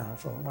Panama Canal,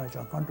 so like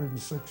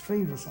 106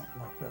 feet or something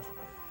like this.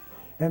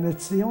 And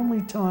it's the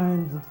only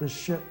time that the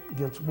ship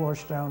gets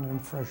washed down in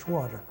fresh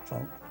water.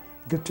 So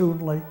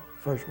Gatun Lake,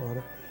 fresh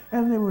water.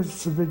 And there was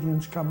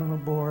civilians coming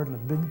aboard and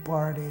a big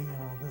party and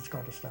all this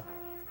kind of stuff.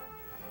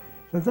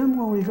 But then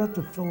when we got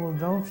to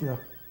Philadelphia,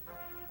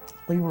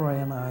 Leroy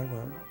and I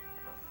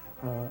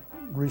were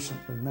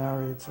recently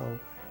married, so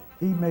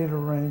he made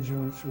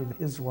arrangements with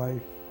his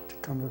wife to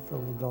come to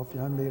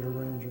Philadelphia. I made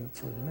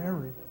arrangements with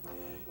Mary.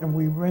 And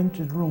we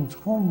rented rooms.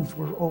 Homes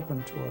were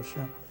open to us.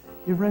 Yeah.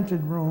 You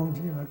rented rooms,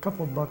 you know, a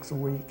couple of bucks a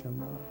week,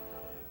 and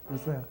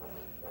was there.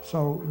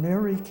 So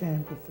Mary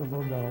came to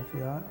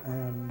Philadelphia,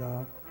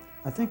 and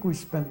I think we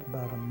spent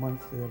about a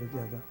month there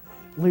together.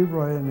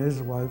 Leroy and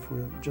his wife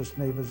were just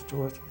neighbors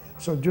to us.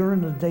 So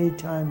during the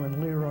daytime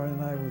when Leroy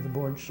and I were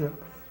aboard ship,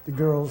 the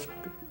girls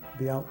could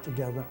be out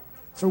together.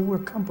 So we're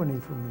company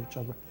from each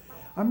other.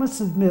 I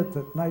must admit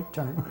that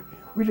nighttime,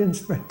 we didn't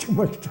spend too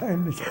much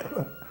time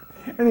together.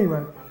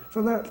 Anyway,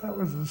 so that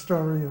was the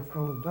story of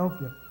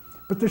Philadelphia.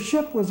 But the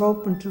ship was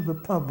open to the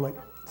public,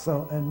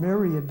 so, and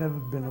Mary had never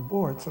been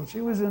aboard, so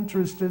she was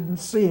interested in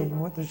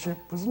seeing what the ship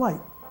was like.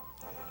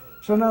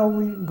 So now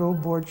we go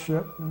aboard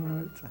ship,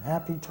 and it's a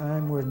happy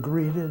time. We're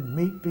greeted,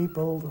 meet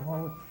people, and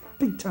all,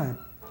 big time.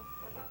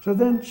 So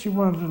then she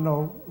wanted to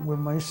know where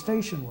my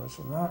station was.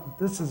 And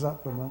this is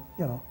up in the,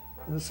 you know,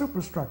 in the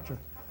superstructure.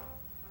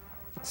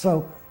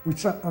 So we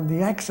saw on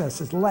the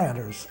access is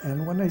ladders,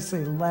 and when they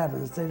say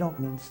ladders, they don't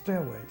mean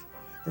stairways.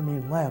 They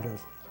mean ladders.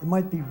 There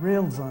might be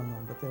rails on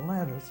them, but they're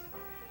ladders.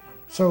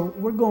 So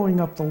we're going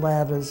up the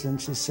ladders, and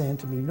she's saying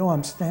to me, "No,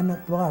 I'm standing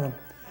at the bottom."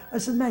 I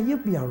said, "Man, you'll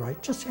be all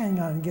right. Just hang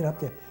on and get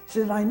up there." She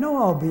said, "I know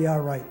I'll be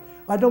all right.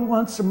 I don't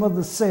want some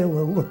other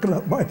sailor looking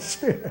up my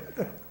stair."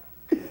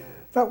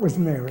 That was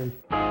Mary.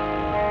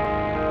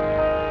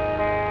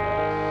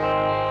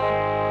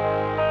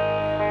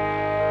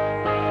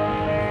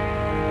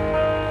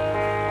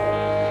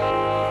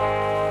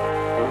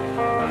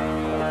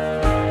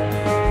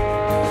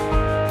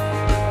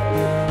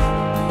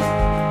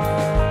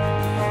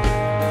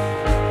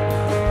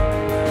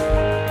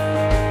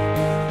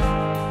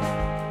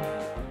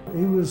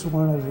 He was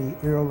one of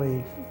the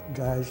early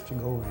guys to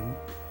go in.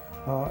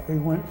 He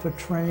went for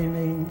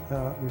training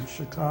in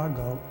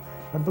Chicago.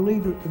 I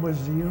believe it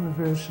was the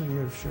University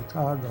of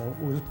Chicago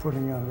who was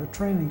putting on a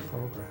training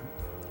program.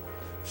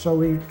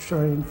 So he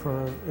trained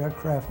for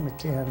aircraft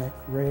mechanic,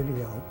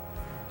 radio.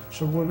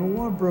 So when the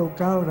war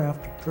broke out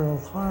after Pearl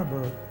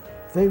Harbor,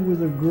 they were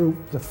the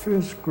group, the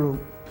first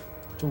group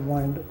to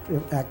wind up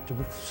in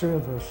active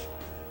service.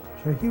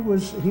 So he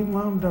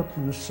wound up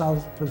in the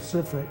South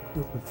Pacific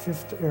with the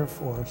 5th Air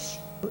Force.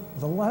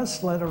 The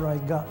last letter I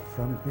got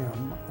from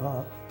him,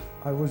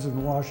 I was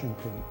in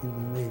Washington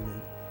in the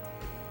Navy.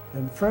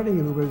 And Freddie,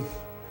 who was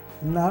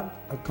not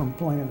a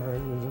complainer,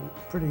 he was a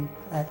pretty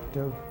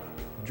active,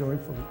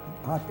 joyful,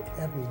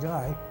 happy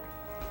guy.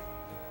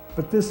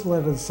 But this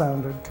letter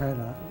sounded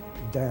kind of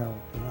down,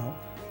 you know.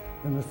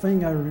 And the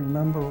thing I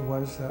remember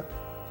was that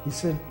he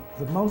said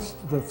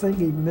the thing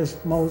he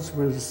missed most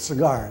was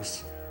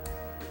cigars.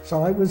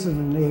 So I was in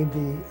the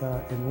Navy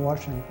in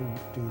Washington,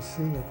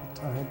 D.C. at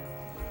the time.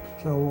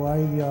 So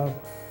I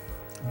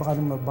bought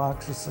him a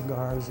box of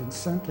cigars and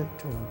sent it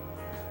to him.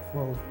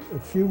 Well, a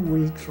few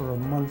weeks or a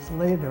month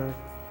later,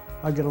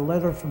 I got a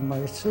letter from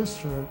my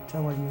sister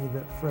telling me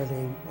that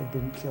Freddie had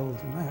been killed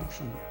in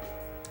action.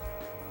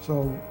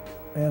 So,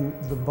 and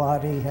the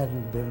body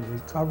hadn't been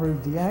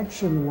recovered. The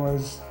action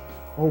was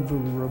over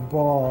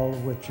Rabaul,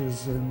 which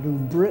is in New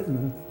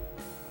Britain,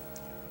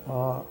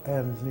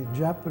 and the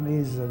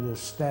Japanese had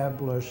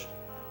established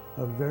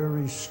a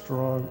very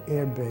strong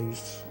air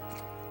base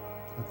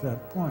at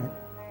that point.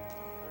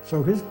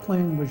 So his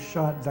plane was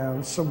shot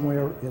down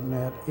somewhere in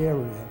that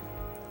area.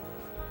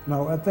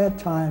 Now at that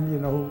time, you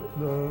know,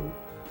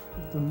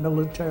 the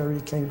military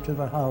came to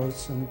the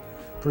house and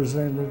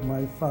presented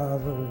my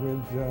father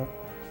with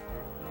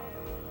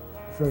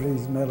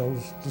Freddie's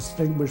medals,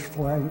 Distinguished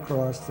Flying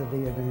Cross that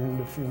he had earned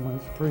a few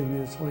months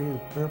previously, his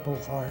Purple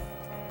Heart.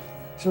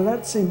 So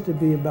that seemed to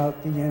be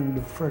about the end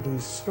of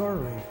Freddie's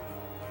story.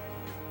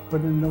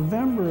 But in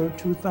November of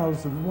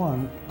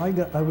 2001,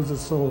 I was a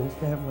sole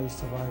family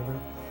survivor.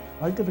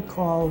 I got a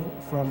call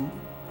from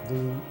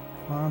the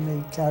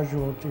Army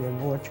Casualty and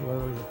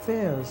Mortuary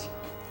Affairs.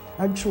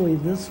 Actually,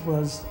 this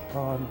was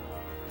a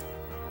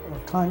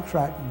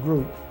contract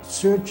group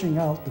searching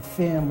out the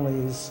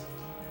families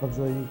of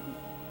the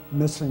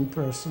missing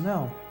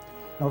personnel.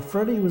 Now,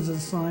 Freddie was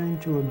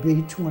assigned to a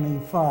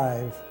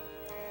B-25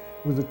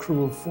 with a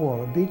crew of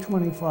 4. A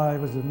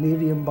B-25 is a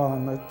medium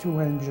bomber,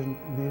 2-engine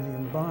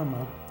medium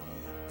bomber.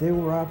 They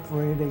were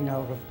operating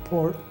out of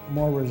Port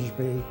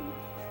Moresby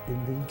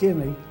in New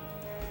Guinea,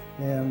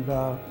 and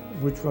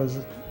which was,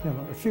 you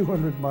know, a few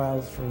hundred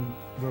miles from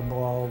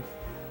Rabaul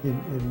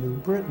in New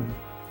Britain.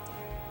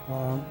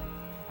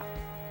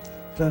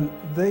 Then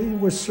they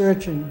were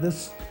searching,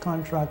 this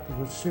contractor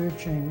was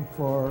searching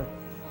for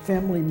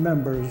family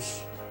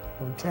members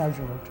of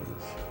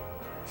casualties.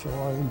 So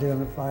I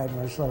identified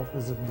myself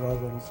as a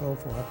brother and so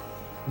forth.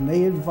 And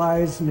they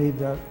advised me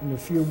that in a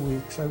few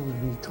weeks I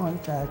would be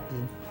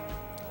contacted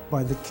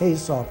by the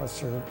case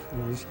officer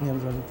who was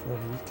handling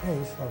Freddie's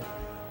case. So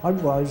I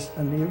was,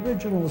 and the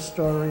original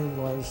story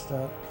was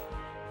that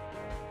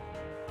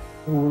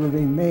there were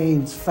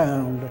remains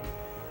found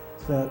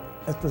that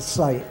at the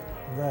site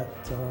that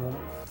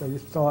they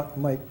thought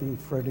might be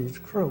Freddie's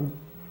crew,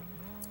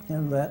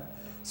 and that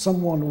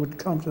someone would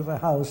come to the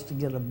house to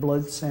get a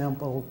blood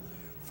sample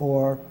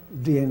for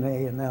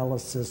DNA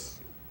analysis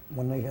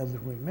when they had the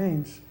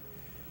remains.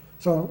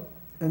 So,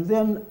 and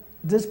then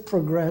this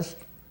progressed.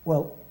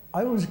 Well,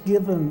 I was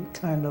given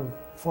kind of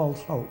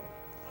false hope.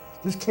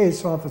 This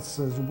case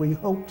officer says, we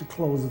hope to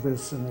close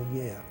this in a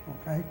year,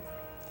 okay?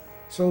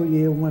 So a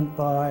year went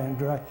by,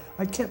 and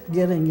I kept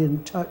getting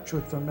in touch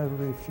with them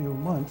every few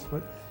months,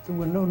 but there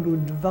were no new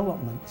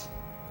developments.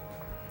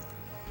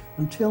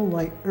 Until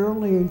like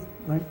early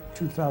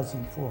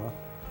 2004,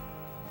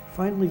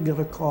 finally got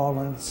a call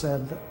and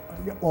said,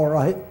 or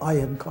I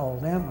had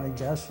called them, I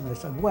guess, and they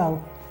said,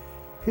 well,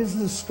 here's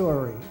the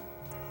story.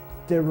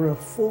 There are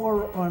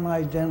 4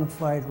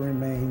 unidentified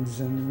remains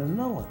in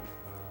Manila,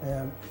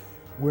 and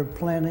we're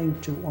planning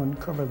to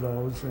uncover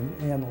those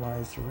and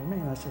analyze the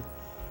remains. I said,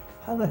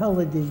 how the hell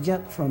did you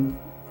get from,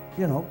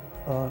 you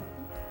know,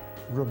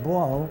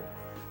 Rabaul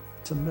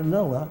to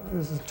Manila?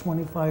 This is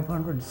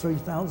 2,500,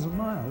 3,000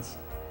 miles.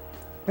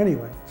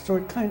 Anyway, so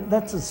it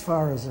that's as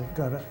far as it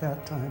got at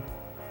that time.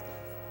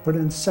 But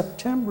in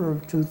September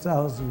of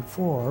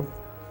 2004,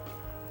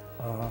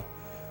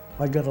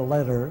 I got a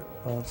letter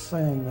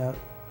saying that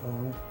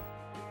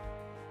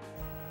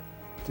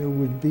there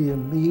would be a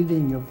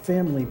meeting of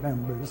family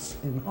members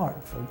in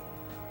Hartford.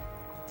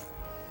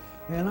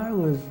 And I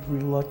was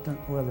reluctant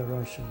whether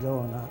I should go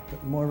or not,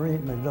 but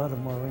Maureen, my daughter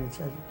Maureen,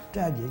 said,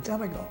 Dad, you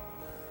gotta go.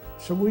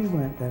 So we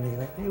went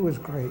anyway. It was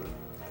great.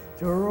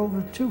 There were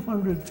over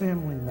 200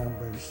 family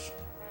members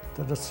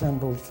that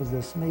assembled for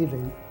this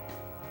meeting.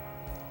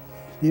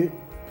 The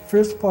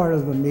first part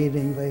of the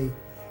meeting, they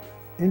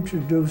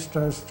introduced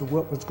us to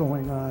what was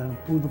going on,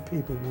 who the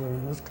people were,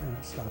 and this kind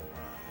of stuff.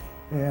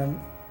 And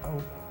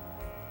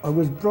I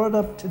was brought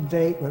up to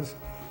date.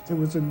 There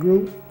was a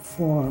group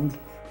formed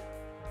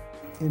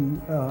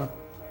in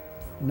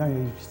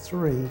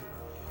 '93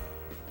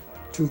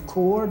 to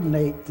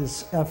coordinate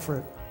this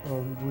effort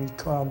of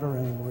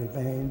recovering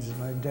remains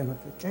and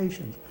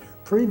identifications.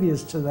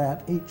 Previous to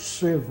that, each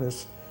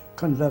service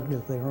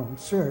conducted their own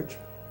search.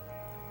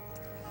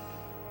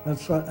 And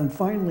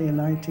finally in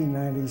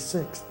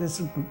 1996,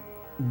 this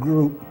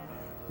group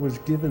was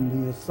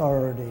given the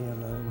authority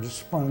and the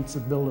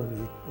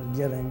responsibility of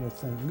getting the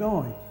thing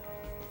going.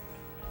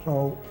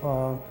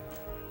 So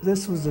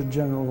this was a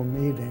general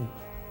meeting,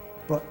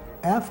 but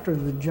after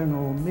the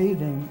general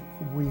meeting,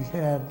 we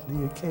had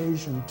the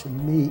occasion to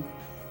meet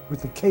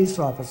with the case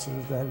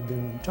officers that had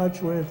been in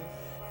touch with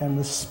and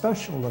the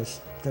specialists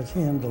that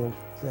handled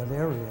that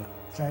area,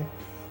 okay?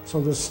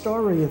 So the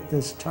story at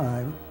this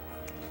time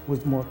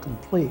was more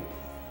complete,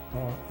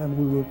 and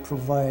we were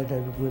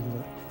provided with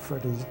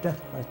Freddie's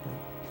death record.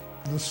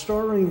 The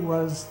story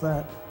was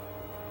that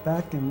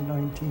back in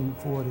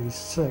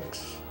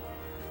 1946,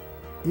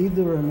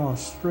 either an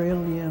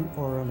Australian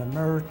or an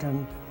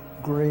American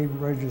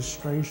grave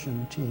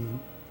registration team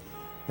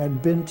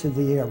had been to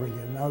the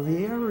area. Now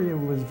the area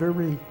was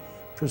very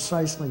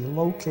precisely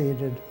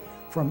located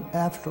from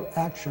after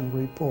action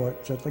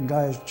reports that the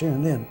guys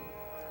turned in,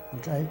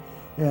 okay?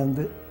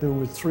 And there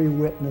were 3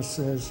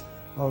 witnesses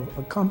of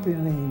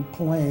accompanying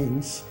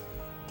planes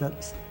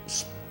that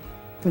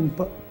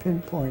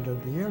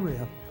pinpointed the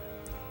area.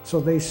 So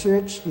they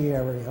searched the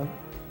area,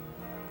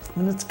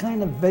 and it's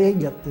kind of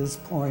vague at this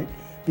point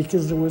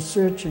because they were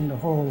searching the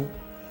whole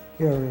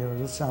area of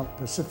the South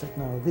Pacific.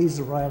 Now, these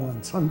are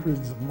islands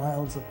hundreds of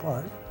miles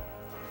apart.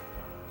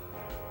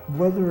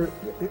 Whether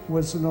it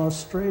was an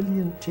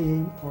Australian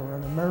team or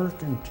an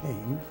American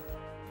team,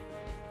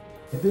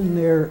 had been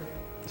there,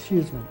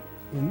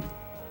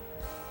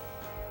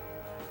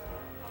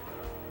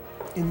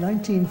 in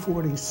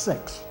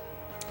 1946,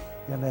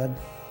 and had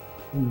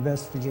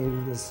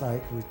investigated the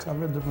site,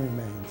 recovered the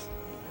remains,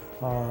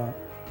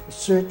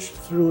 searched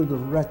through the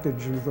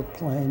wreckage of the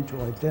plane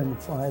to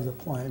identify the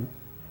plane,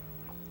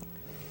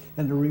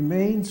 and the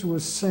remains were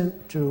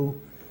sent to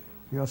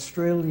the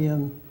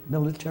Australian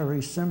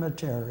Military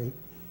Cemetery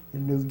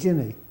in New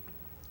Guinea.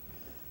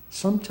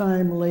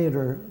 Sometime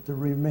later, the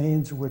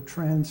remains were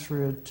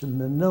transferred to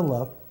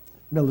Manila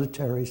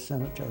Military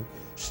Cemetery.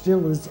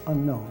 Still is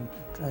unknown,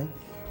 okay?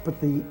 But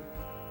the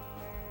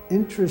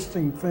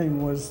interesting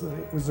thing was that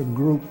it was a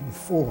group of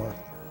 4,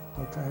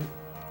 okay?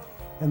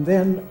 And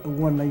then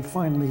when they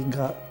finally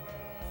got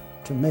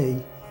to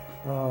me,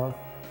 the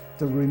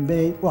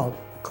remain, well,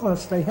 of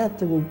course they had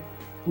to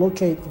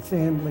locate the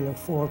family of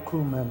 4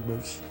 crew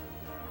members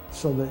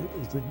so that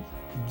you could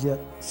get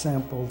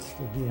samples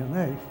for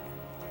DNA.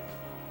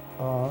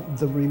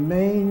 The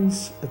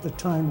remains, at the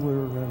time we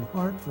were in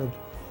Hartford,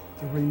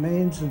 the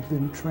remains had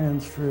been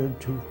transferred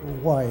to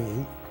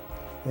Hawaii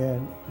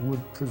and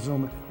would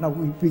presume, now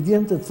we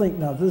begin to think,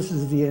 now this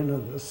is the end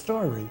of the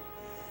story,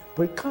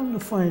 but come to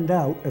find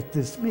out at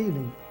this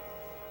meeting,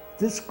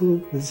 this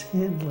group is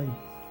handling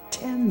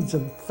tens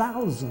of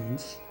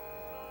thousands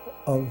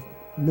of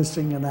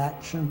missing in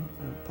action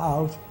and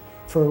POWs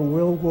for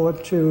World War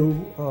II,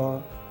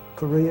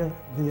 Korea,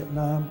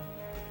 Vietnam,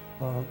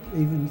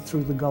 even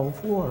through the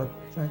Gulf War.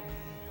 Okay?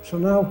 So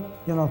now,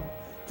 you know,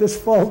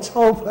 this false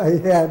hope I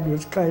had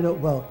was kind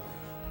of, well,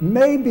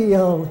 maybe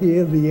I'll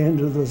hear the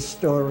end of the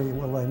story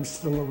while I'm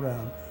still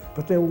around.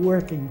 But they're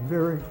working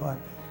very hard.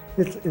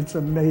 It's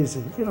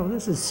amazing. You know,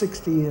 this is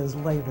 60 years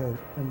later,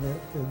 and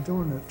they're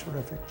doing a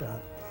terrific job.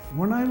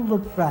 When I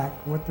look back,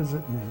 what does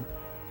it mean?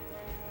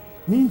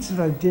 It means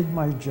that I did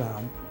my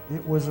job.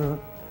 It was a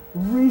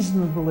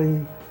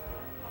reasonably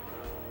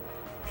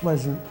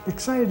pleasant,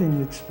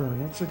 exciting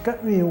experience. It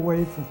got me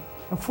away from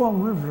Fall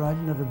River.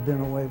 I'd never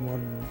been away more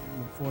than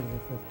 40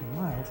 or 50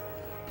 miles.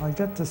 I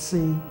got to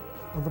see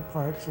other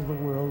parts of the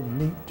world,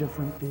 meet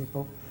different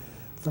people.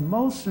 The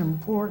most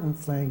important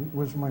thing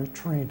was my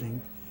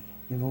training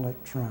in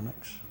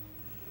electronics.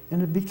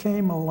 And it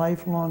became a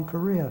lifelong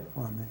career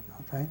for me,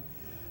 okay?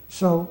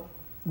 So,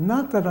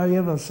 not that I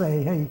ever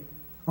say, hey,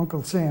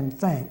 Uncle Sam,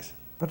 thanks,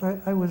 but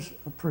I was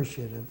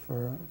appreciative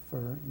for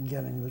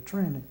getting the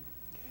training.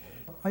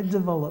 I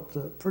developed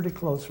a pretty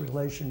close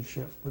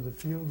relationship with a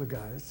few of the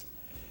guys.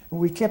 And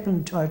we kept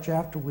in touch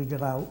after we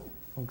got out,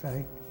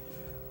 okay,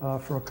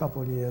 for a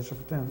couple of years,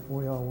 but then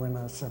we all went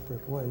our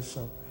separate ways.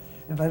 So,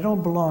 and I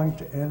don't belong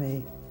to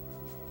any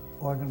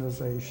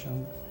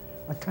organization.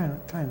 I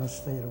kind of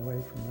stayed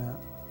away from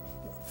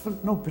that for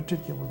no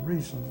particular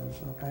reasons,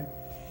 okay?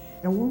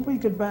 And when we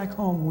got back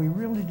home, we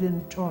really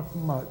didn't talk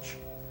much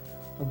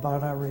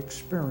about our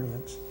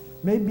experience.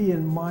 Maybe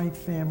in my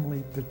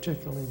family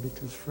particularly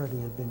because Freddie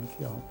had been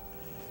killed.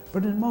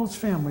 But in most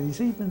families,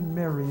 even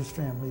Mary's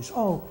families,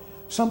 oh,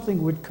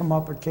 something would come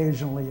up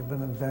occasionally of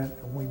an event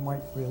and we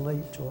might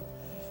relate to it.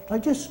 I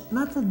guess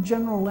not the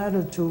general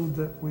attitude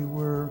that we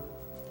were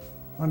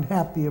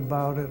unhappy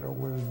about it or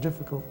was a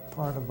difficult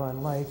part of our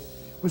life.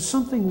 It was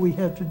something we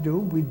had to do,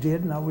 we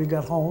did, now we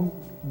got home,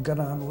 got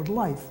on with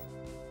life.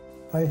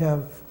 I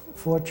have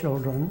 4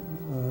 children,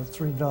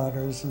 3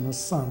 daughters and a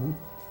son.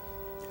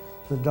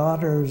 The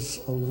daughters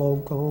are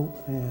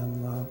local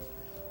and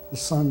the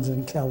son's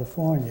in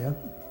California.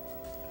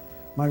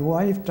 My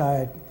wife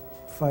died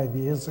 5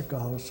 years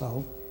ago,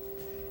 so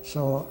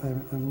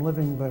I'm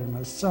living by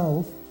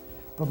myself,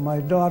 but my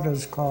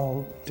daughters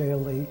call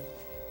daily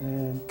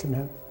and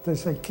they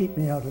say, keep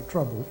me out of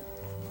trouble.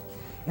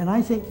 And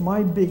I think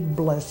my big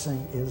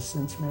blessing is,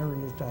 since Mary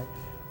has died,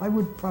 I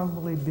would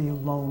probably be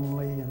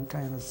lonely and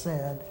kind of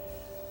sad.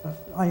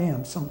 I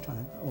am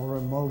sometimes, or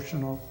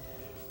emotional.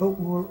 But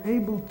we're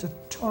able to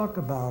talk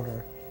about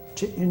her,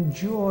 to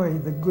enjoy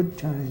the good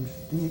times,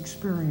 the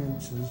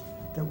experiences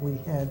that we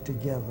had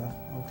together,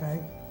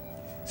 okay?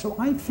 So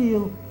I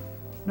feel,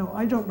 no,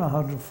 I don't know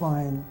how to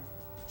define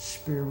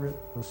spirit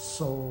or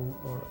soul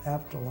or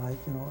afterlife,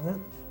 you know,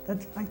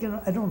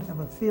 I don't have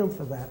a feel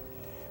for that.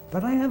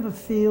 But I have a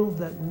feel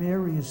that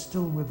Mary is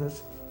still with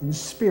us in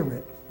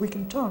spirit. We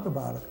can talk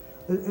about it.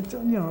 It's, you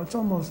know, it's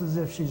almost as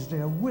if she's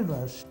there with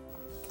us.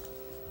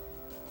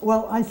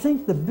 Well, I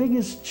think the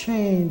biggest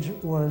change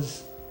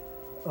was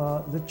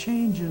the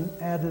change in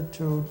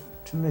attitude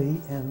to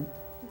me and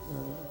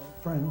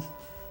friends,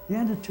 the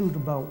attitude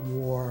about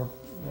war.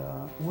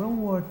 World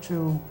War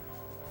II,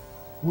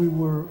 we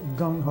were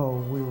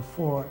gung-ho, we were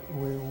fought,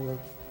 we were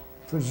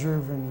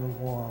preserving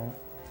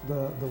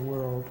the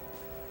world.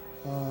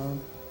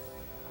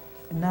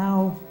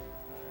 Now,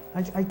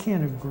 I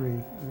can't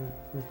agree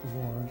with the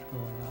wars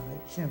going on.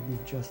 It can't be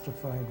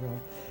justified, really.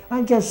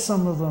 I guess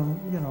some of them,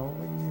 you know,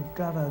 you've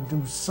got to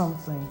do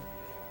something,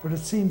 but it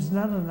seems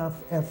not enough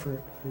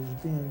effort is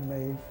being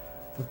made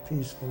for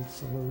peaceful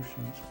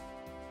solutions.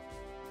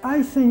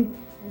 I think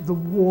the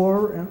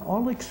war and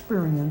all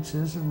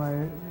experiences in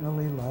my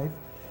early life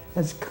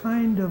has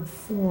kind of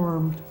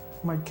formed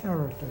my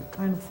character,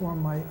 kind of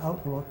formed my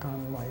outlook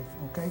on life,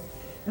 okay?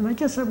 And I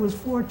guess I was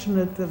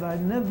fortunate that I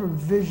never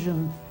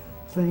visioned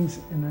things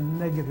in a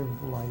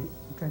negative light,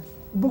 okay?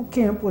 Boot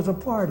camp was a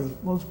party.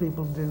 Most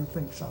people didn't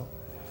think so.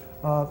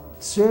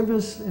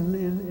 Service in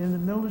the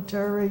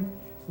military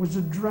was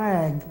a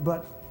drag,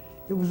 but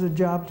it was a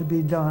job to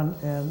be done,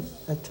 and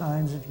at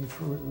times, if you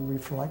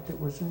reflect, it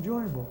was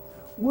enjoyable.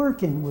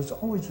 Working was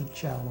always a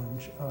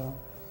challenge.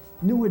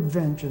 New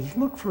adventures,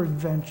 look for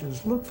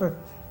adventures, look for,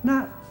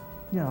 not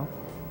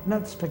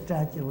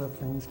spectacular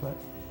things, but,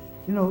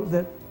 you know,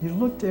 that you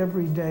looked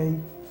every day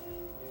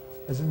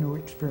as a new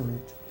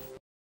experience.